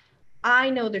like. I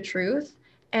know the truth.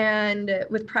 And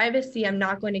with privacy, I'm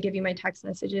not going to give you my text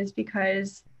messages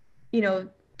because, you know,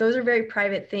 those are very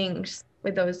private things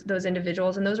with those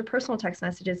individuals. And those are personal text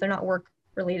messages. They're not work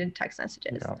related text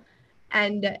messages. Yeah.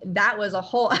 And that was a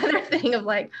whole other thing of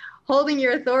like holding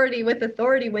your authority with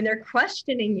authority when they're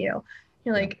questioning you.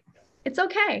 You're like, it's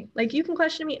okay. Like, you can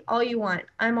question me all you want.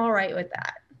 I'm all right with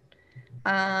that.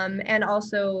 And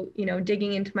also, you know,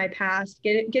 digging into my past,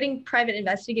 getting private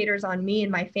investigators on me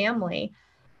and my family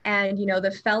and, you know,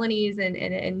 the felonies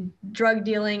and drug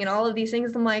dealing and all of these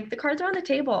things. I'm like, the cards are on the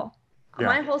table. Yeah.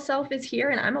 My whole self is here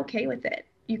and I'm okay with it.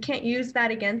 You can't use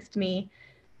that against me.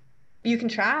 You can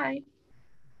try,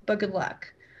 but good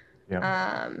luck.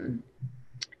 Yeah.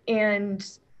 And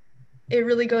it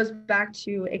really goes back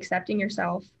to accepting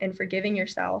yourself and forgiving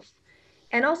yourself.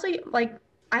 And also, like,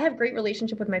 I have great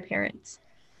relationship with my parents.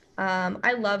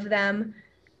 I love them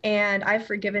and I've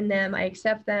forgiven them. I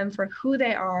accept them for who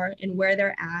they are and where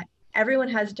they're at. Everyone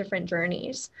has different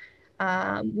journeys.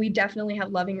 We definitely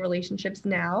have loving relationships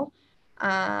now.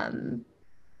 And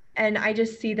I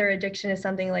just see their addiction as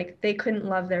something like they couldn't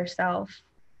love themselves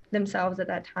at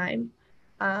that time.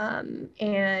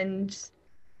 And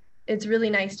it's really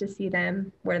nice to see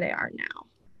them where they are now.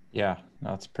 Yeah,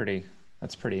 that's pretty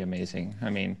amazing.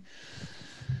 I mean,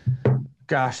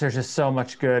 gosh, there's just so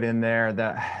much good in there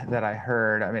that I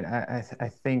heard. I mean, I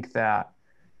think that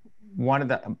one of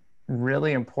the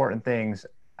really important things,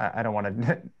 I don't want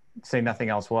to say nothing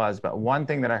else was, but one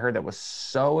thing that I heard that was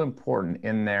so important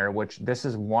in there, which this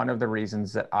is one of the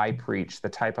reasons that I preach the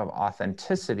type of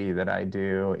authenticity that I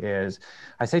do, is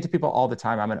I say to people all the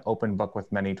time, I'm an open book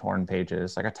with many torn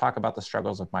pages. Like, I talk about the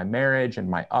struggles of my marriage and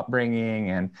my upbringing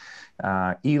and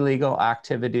illegal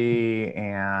activity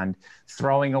and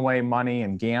throwing away money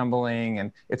and gambling.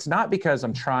 And it's not because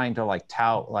I'm trying to like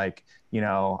tout like, you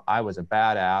know, I was a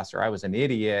badass or I was an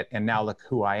idiot and now look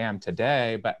who I am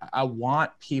today. But I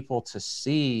want people to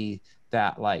see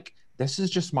that, like, this is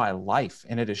just my life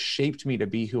and it has shaped me to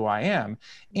be who I am.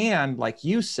 And like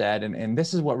you said, and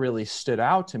this is what really stood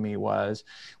out to me, was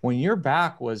when your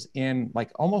back was in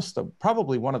like almost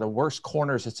probably one of the worst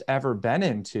corners it's ever been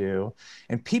into,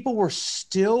 and people were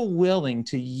still willing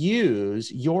to use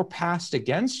your past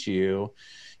against you,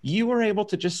 you were able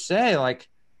to just say like,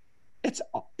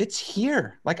 it's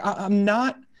here. Like, I'm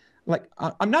not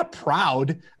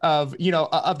proud of, you know,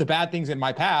 of the bad things in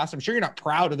my past. I'm sure you're not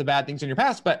proud of the bad things in your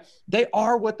past, but they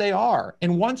are what they are.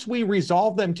 And once we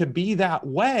resolve them to be that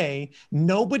way,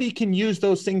 nobody can use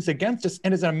those things against us.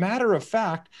 And as a matter of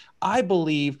fact, I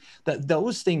believe that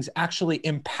those things actually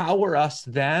empower us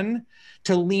then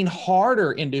to lean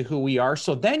harder into who we are.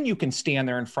 So then you can stand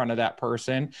there in front of that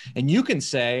person and you can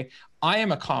say, I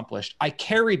am accomplished. I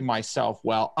carried myself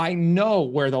well. I know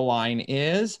where the line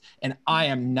is, and I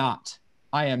am not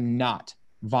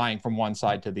vying from one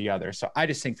side to the other. So I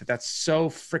just think that that's so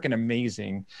freaking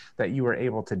amazing that you were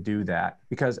able to do that,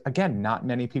 because again, not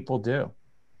many people do.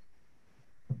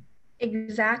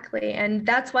 Exactly. And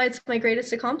that's why it's my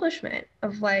greatest accomplishment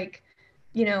of like,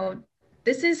 you know,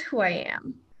 this is who I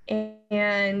am.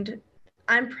 And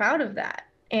I'm proud of that.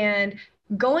 And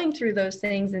going through those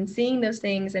things and seeing those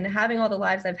things and having all the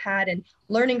lives I've had and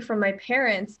learning from my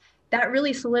parents, that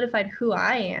really solidified who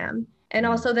I am. And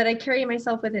also that I carry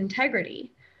myself with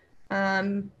integrity.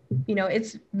 You know,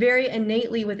 it's very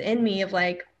innately within me of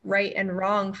like right and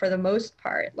wrong for the most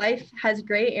part. Life has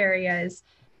gray areas,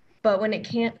 but when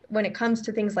it comes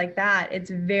to things like that, it's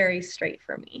very straight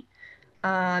for me.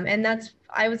 And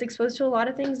I was exposed to a lot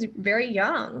of things very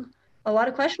young, a lot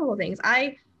of questionable things.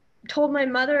 I told my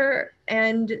mother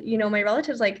and, you know, my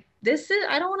relatives, like,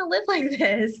 I don't want to live like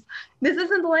this. This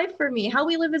isn't the life for me. How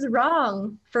we live is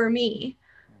wrong for me.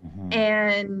 Mm-hmm.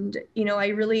 And, you know, I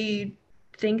really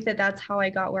think that that's how I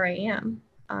got where I am.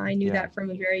 I knew that from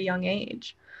a very young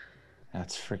age.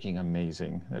 That's freaking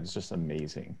amazing. That's just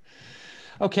amazing.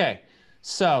 Okay.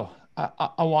 So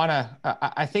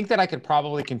I think that I could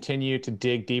probably continue to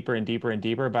dig deeper and deeper and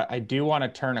deeper, but I do want to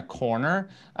turn a corner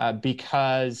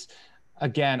because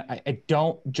again, I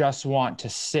don't just want to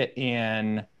sit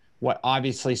in what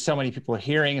obviously so many people are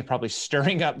hearing and probably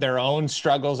stirring up their own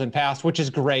struggles and past, which is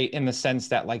great in the sense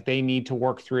that like they need to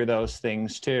work through those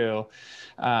things too.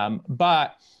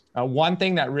 But one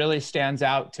thing that really stands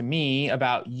out to me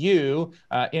about you,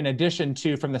 in addition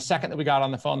to from the second that we got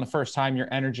on the phone the first time, your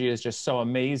energy is just so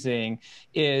amazing,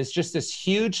 is just this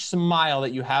huge smile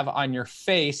that you have on your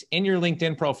face in your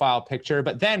LinkedIn profile picture.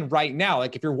 But then right now,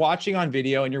 like if you're watching on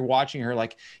video and you're watching her,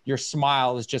 like your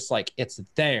smile is just like, it's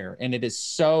there. And it is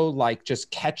so like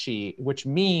just catchy, which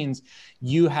means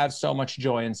you have so much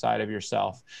joy inside of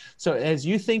yourself. So as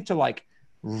you think to like,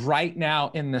 right now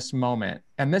in this moment,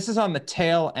 and this is on the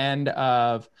tail end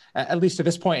of, at least to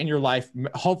this point in your life,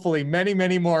 hopefully many,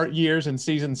 many more years and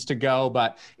seasons to go.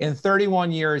 But in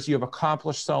 31 years, you have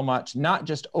accomplished so much, not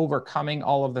just overcoming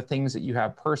all of the things that you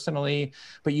have personally,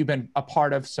 but you've been a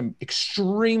part of some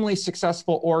extremely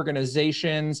successful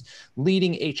organizations,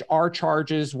 leading HR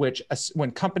charges, which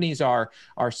when companies are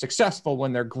successful,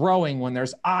 when they're growing, when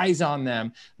there's eyes on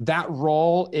them, that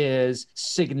role is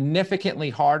significantly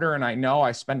harder. And I know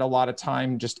I spend a lot of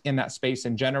time just in that space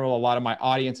in general. A lot of my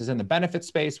audience is in the benefit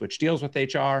space, which deals with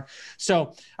HR.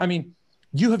 So, I mean,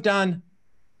 you have done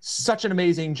such an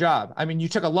amazing job. I mean, you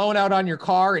took a loan out on your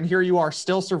car and here you are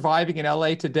still surviving in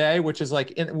LA today, which is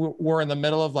like, we're in the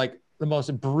middle of like the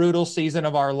most brutal season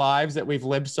of our lives that we've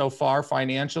lived so far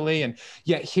financially. And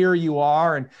yet here you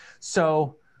are. And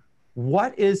so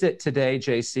what is it today,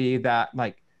 JC, that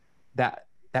like,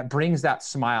 that brings that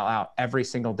smile out every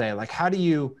single day? Like, how do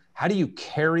you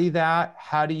carry that?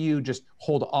 How do you just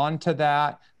hold on to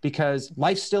that? Because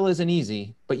life still isn't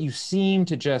easy, but you seem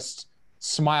to just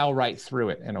smile right through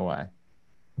it in a way.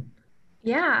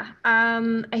 Yeah.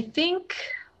 I think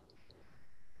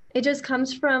it just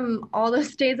comes from all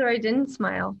those days where I didn't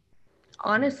smile,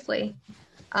 honestly.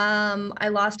 I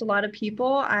lost a lot of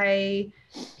people.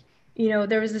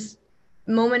 There was this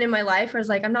moment in my life where I was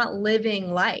like, I'm not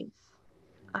living life.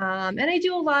 And I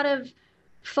do a lot of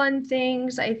fun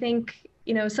things. I think,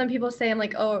 some people say I'm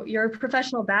like, oh, you're a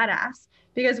professional badass,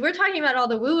 because we're talking about all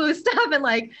the woo-woo stuff and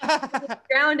like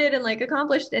grounded and like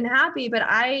accomplished and happy. But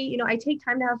I take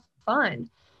time to have fun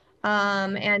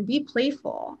and be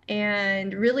playful.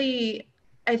 And really,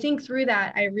 I think through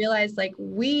that, I realized like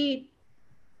we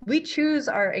choose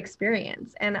our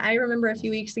experience. And I remember a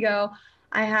few weeks ago,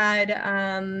 I had,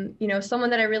 someone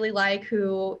that I really like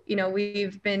who,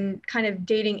 we've been kind of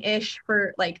dating-ish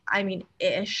for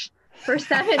for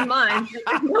 7 months.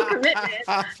 There's no commitment.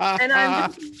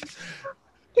 And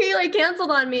he like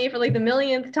canceled on me for like the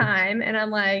millionth time. And I'm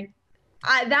like,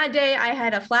 that day I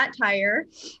had a flat tire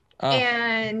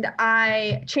and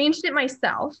I changed it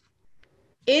myself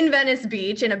in Venice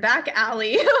Beach in a back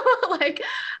alley.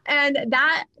 And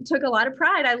that took a lot of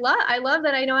pride. I love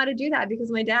that I know how to do that because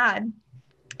of my dad.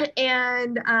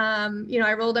 And,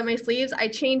 I rolled up my sleeves. I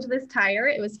changed this tire.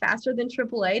 It was faster than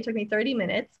AAA. It took me 30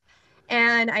 minutes.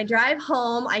 And I drive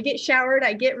home. I get showered.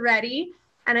 I get ready.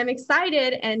 And I'm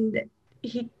excited. And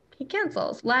he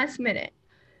cancels last minute.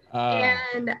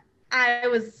 And I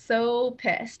was so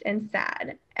pissed and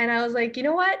sad. And I was like, you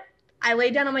know what? I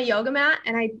laid down on my yoga mat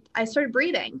and I started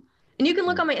breathing. And you can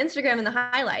look on my Instagram in the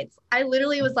highlights. I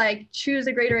literally was like, choose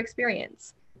a greater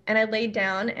experience. And I laid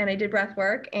down and I did breath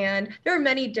work. And there are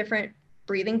many different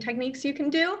breathing techniques you can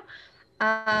do.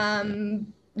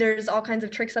 There's all kinds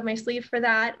of tricks up my sleeve for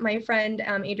that. My friend,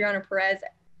 Adriana Perez,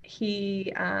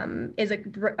 he is a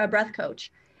breath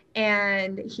coach,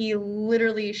 and he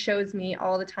literally shows me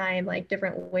all the time, like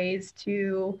different ways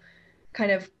to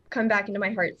kind of come back into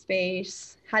my heart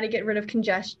space, how to get rid of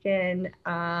congestion,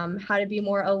 how to be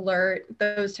more alert,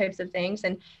 those types of things.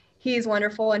 And he's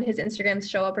wonderful, and his Instagrams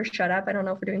Show Up or Shut Up. I don't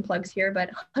know if we're doing plugs here, but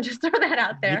I'll just throw that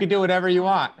out there. You can do whatever you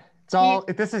want. It's all,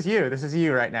 this is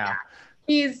you right now. Yeah.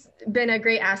 He's been a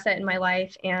great asset in my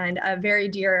life and a very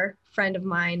dear friend of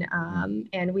mine.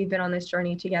 And we've been on this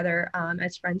journey together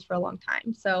as friends for a long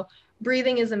time. So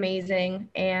breathing is amazing,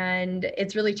 and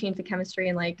it's really changed the chemistry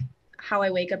and like how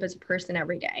I wake up as a person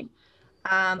every day.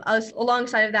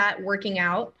 Alongside of that, working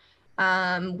out.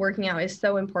 Working out is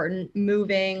so important.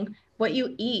 Moving, what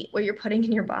you eat, what you're putting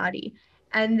in your body.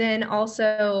 And then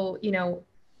also, you know,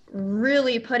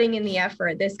 really putting in the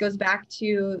effort. This goes back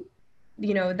to,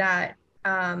 you know, that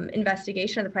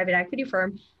investigation of the private equity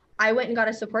firm. I went and got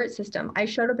a support system. I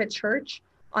showed up at church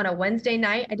on a Wednesday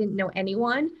night. I didn't know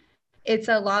anyone. It's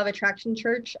a Law of Attraction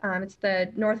church. It's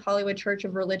the North Hollywood Church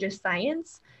of Religious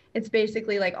Science. It's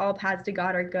basically like all paths to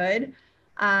God are good.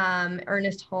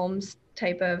 Ernest Holmes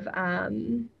type of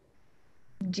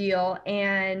deal.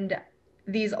 And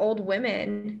these old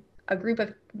women, a group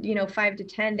of, you know, 5 to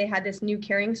 10, they had this new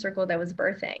caring circle that was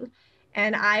birthing.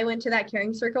 And I went to that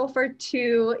caring circle for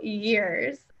 2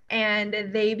 years, and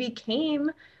they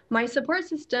became my support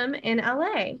system in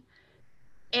LA.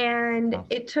 And wow.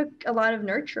 It took a lot of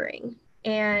nurturing,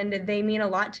 and they mean a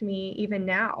lot to me even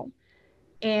now.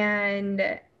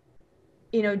 And,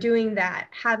 you know, doing that,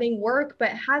 having work,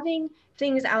 but having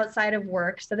things outside of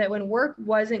work so that when work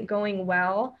wasn't going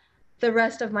well, the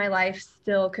rest of my life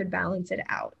still could balance it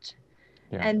out.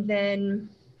 Yeah. And then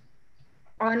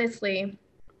honestly,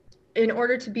 in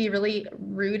order to be really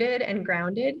rooted and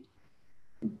grounded,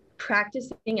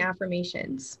 practicing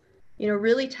affirmations, you know,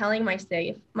 really telling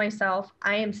myself,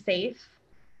 I am safe,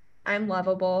 I'm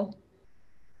lovable,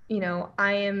 you know,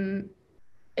 I am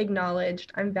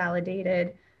acknowledged, I'm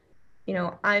validated, you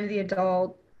know, I'm the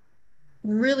adult,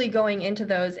 really going into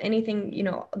those, anything, you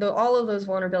know, all of those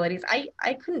vulnerabilities.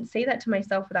 I couldn't say that to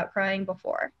myself without crying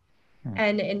before.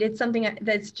 And it's something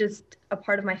that's just a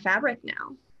part of my fabric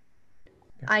now.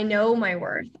 Yeah. I know my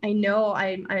worth. I know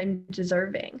I'm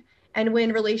deserving. And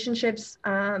when relationships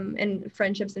and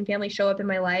friendships and family show up in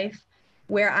my life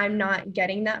where I'm not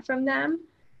getting that from them,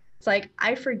 it's like,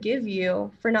 I forgive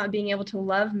you for not being able to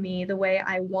love me the way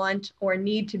I want or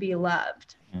need to be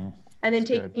loved. And then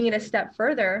taking it a step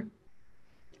further,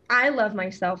 I love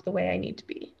myself the way I need to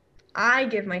be. I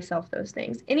give myself those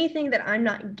things. Anything that I'm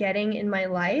not getting in my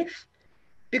life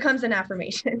becomes an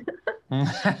affirmation.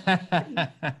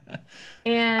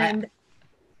 And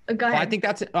go ahead. Well, I think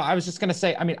I was just going to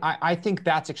say, I mean, I think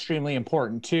that's extremely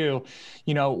important too.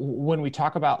 You know, when we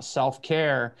talk about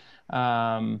self-care,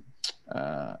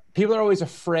 people are always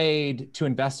afraid to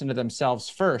invest into themselves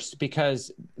first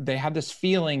because they have this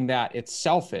feeling that it's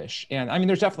selfish. And I mean,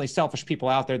 there's definitely selfish people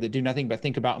out there that do nothing but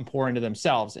think about and pour into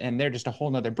themselves, and they're just a whole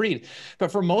nother breed.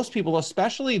 But for most people,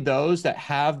 especially those that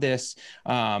have this,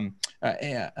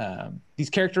 these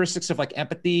characteristics of like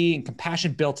empathy and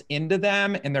compassion built into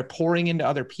them, and they're pouring into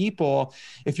other people,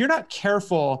 if you're not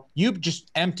careful, you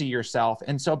just empty yourself.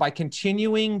 And so by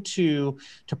continuing to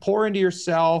pour into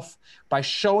yourself, by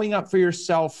showing up for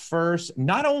yourself first,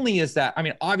 not only is that, I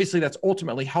mean, obviously that's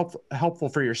ultimately helpful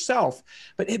for yourself,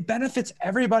 but it benefits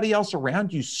everybody else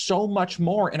around you so much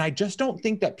more. And I just don't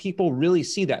think that people really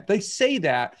see that. They say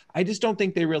that, I just don't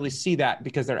think they really see that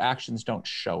because their actions don't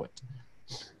show it.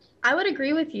 I would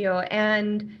agree with you.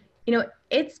 And, you know,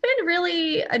 it's been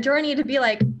really a journey to be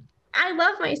like, I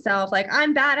love myself. Like,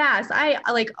 I'm badass. I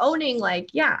like owning, like,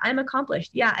 yeah, I'm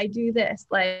accomplished. Yeah, I do this.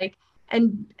 Like,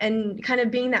 and kind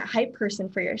of being that hype person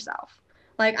for yourself.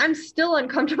 Like, I'm still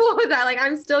uncomfortable with that. Like,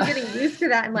 I'm still getting used to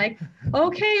that. And like,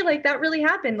 okay, like that really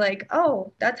happened. Like,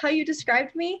 oh, that's how you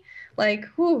described me. Like,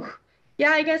 whew,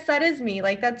 yeah, I guess that is me.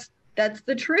 Like, that's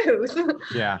the truth.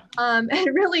 Yeah. And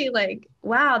really like,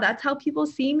 wow, that's how people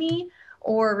see me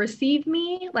or receive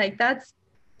me. Like, that's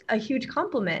a huge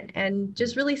compliment, and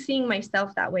just really seeing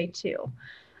myself that way too.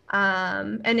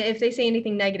 And if they say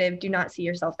anything negative, do not see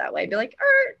yourself that way. Be like,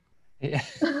 yeah.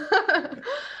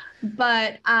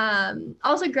 But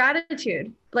also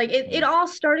gratitude. Like it all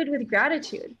started with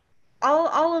gratitude.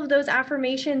 All of those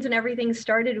affirmations and everything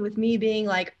started with me being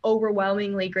like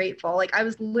overwhelmingly grateful. Like, I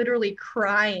was literally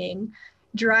crying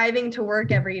driving to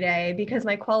work every day because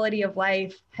my quality of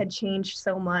life had changed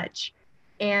so much,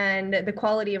 and the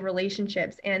quality of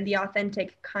relationships and the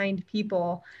authentic, kind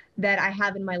people that I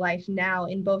have in my life now,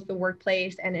 in both the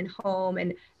workplace and in home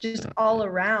and just all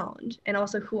around, and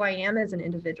also who I am as an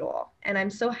individual. And I'm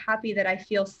so happy that I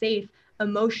feel safe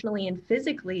emotionally and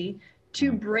physically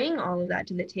to bring all of that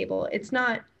to the table. It's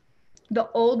not the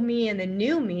old me and the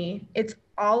new me, it's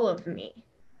all of me.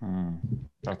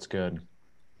 That's good.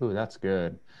 Ooh, that's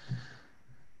good.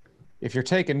 If you're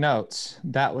taking notes,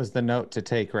 that was the note to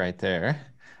take right there.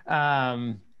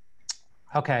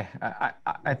 Okay,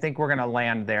 I think we're going to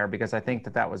land there because I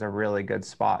think that was a really good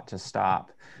spot to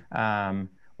stop.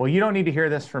 Well, you don't need to hear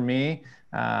this from me,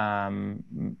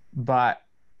 but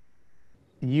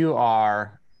you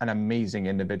are an amazing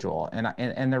individual.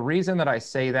 And the reason that I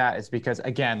say that is because,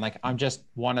 again, like I'm just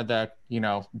one of the,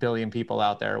 billion people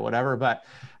out there or whatever, but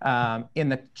in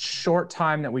the short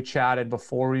time that we chatted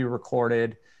before we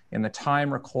recorded, in the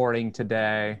time recording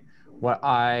today, what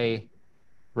I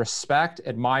respect,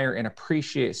 admire, and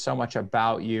appreciate so much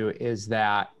about you is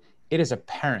that it is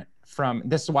apparent from,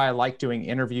 this is why I like doing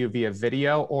interview via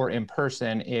video or in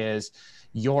person, is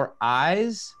your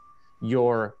eyes,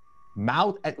 your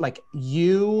mouth, like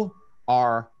you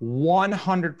are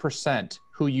 100%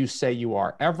 who you say you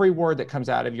are. Every word that comes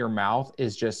out of your mouth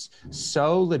is just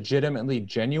so legitimately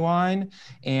genuine.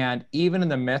 And even in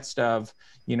the midst of,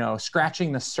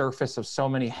 scratching the surface of so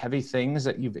many heavy things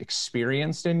that you've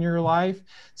experienced in your life,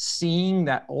 seeing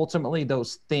that ultimately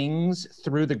those things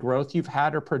through the growth you've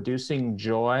had are producing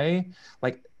joy,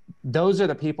 like those are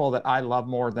the people that I love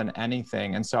more than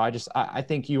anything. And so I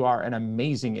think you are an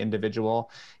amazing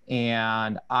individual,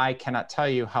 and I cannot tell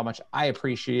you how much I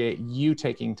appreciate you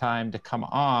taking time to come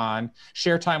on,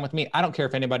 share time with me. I don't care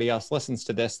if anybody else listens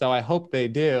to this, though I hope they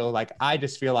do. Like, I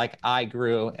just feel like I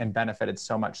grew and benefited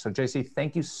so much. So JC,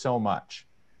 thank you so much.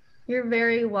 You're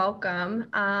very welcome.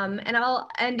 And I'll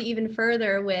end even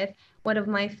further with one of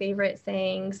my favorite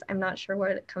sayings. I'm not sure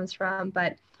where it comes from,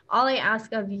 but all I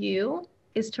ask of you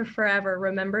is to forever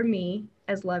remember me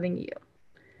as loving you.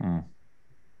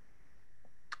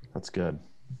 That's good.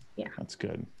 Yeah. That's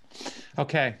good.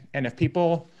 Okay. And if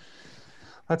people,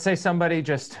 let's say somebody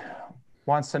just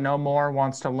wants to know more,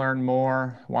 wants to learn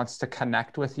more, wants to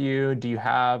connect with you, do you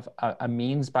have a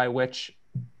means by which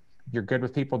you're good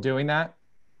with people doing that?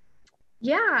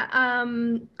 Yeah.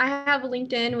 I have a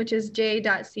LinkedIn, which is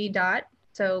j.c.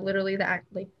 So literally that,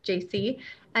 like JC.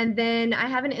 And then I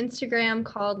have an Instagram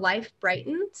called Life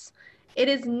Brightens. It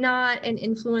is not an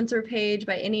influencer page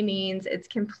by any means. It's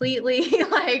completely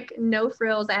like no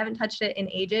frills. I haven't touched it in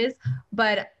ages,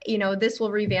 but this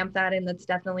will revamp that. And that's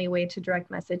definitely a way to direct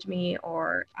message me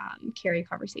or carry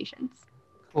conversations.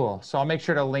 Cool. So I'll make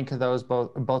sure to link to those,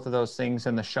 both of those things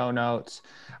in the show notes.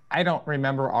 I don't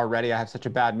remember already. I have such a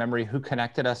bad memory. Who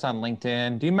connected us on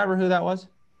LinkedIn? Do you remember who that was?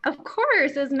 Of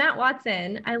course, it was Matt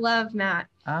Watson. I love Matt.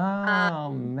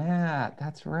 Oh, Matt,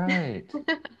 that's right.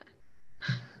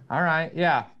 All right,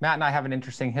 yeah, Matt and I have an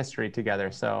interesting history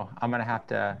together, so I'm gonna have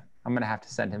to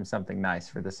send him something nice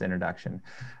for this introduction.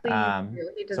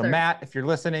 So Matt, if you're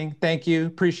listening, thank you,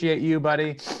 appreciate you,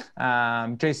 buddy.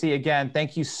 JC, again,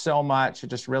 thank you so much. I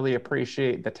just really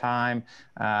appreciate the time.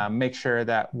 Make sure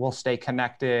that we'll stay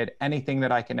connected. Anything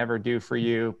that I can ever do for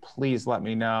you, please let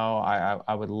me know.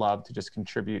 I would love to just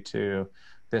contribute to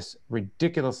this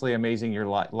ridiculously amazing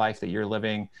life that you're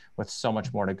living with so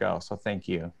much more to go. So thank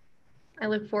you. I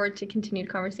look forward to continued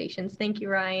conversations. Thank you,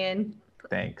 Ryan.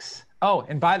 Thanks. Oh,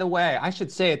 and by the way, I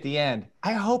should say at the end,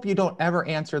 I hope you don't ever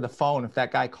answer the phone if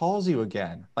that guy calls you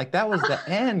again. Like, that was the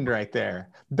end right there.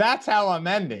 That's how I'm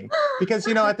ending. Because,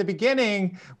 at the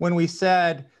beginning, when we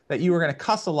said that you were going to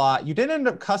cuss a lot, you did end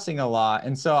up cussing a lot.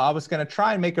 And so I was going to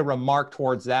try and make a remark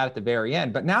towards that at the very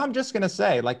end. But now I'm just going to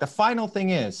say, like, the final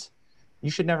thing is, you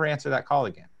should never answer that call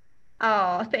again.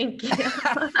 Oh, thank you.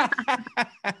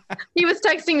 He was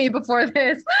texting me before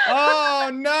this. Oh,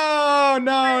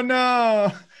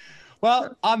 no.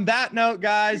 Well, on that note,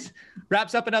 guys,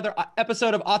 wraps up another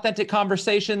episode of Authentic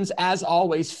Conversations. As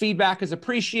always, feedback is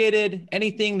appreciated.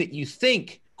 Anything that you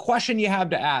think, question you have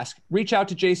to ask, reach out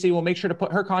to JC. We'll make sure to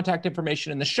put her contact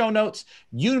information in the show notes.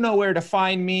 You know where to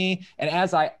find me. And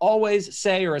as I always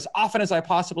say, or as often as I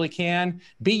possibly can,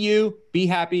 be you, be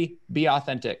happy, be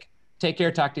authentic. Take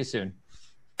care. Talk to you soon.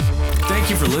 Thank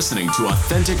you for listening to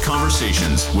Authentic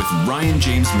Conversations with Ryan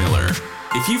James Miller.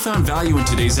 If you found value in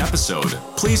today's episode,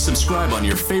 please subscribe on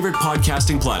your favorite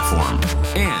podcasting platform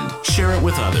and share it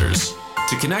with others.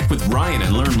 To connect with Ryan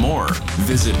and learn more,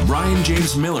 visit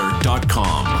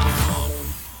ryanjamesmiller.com.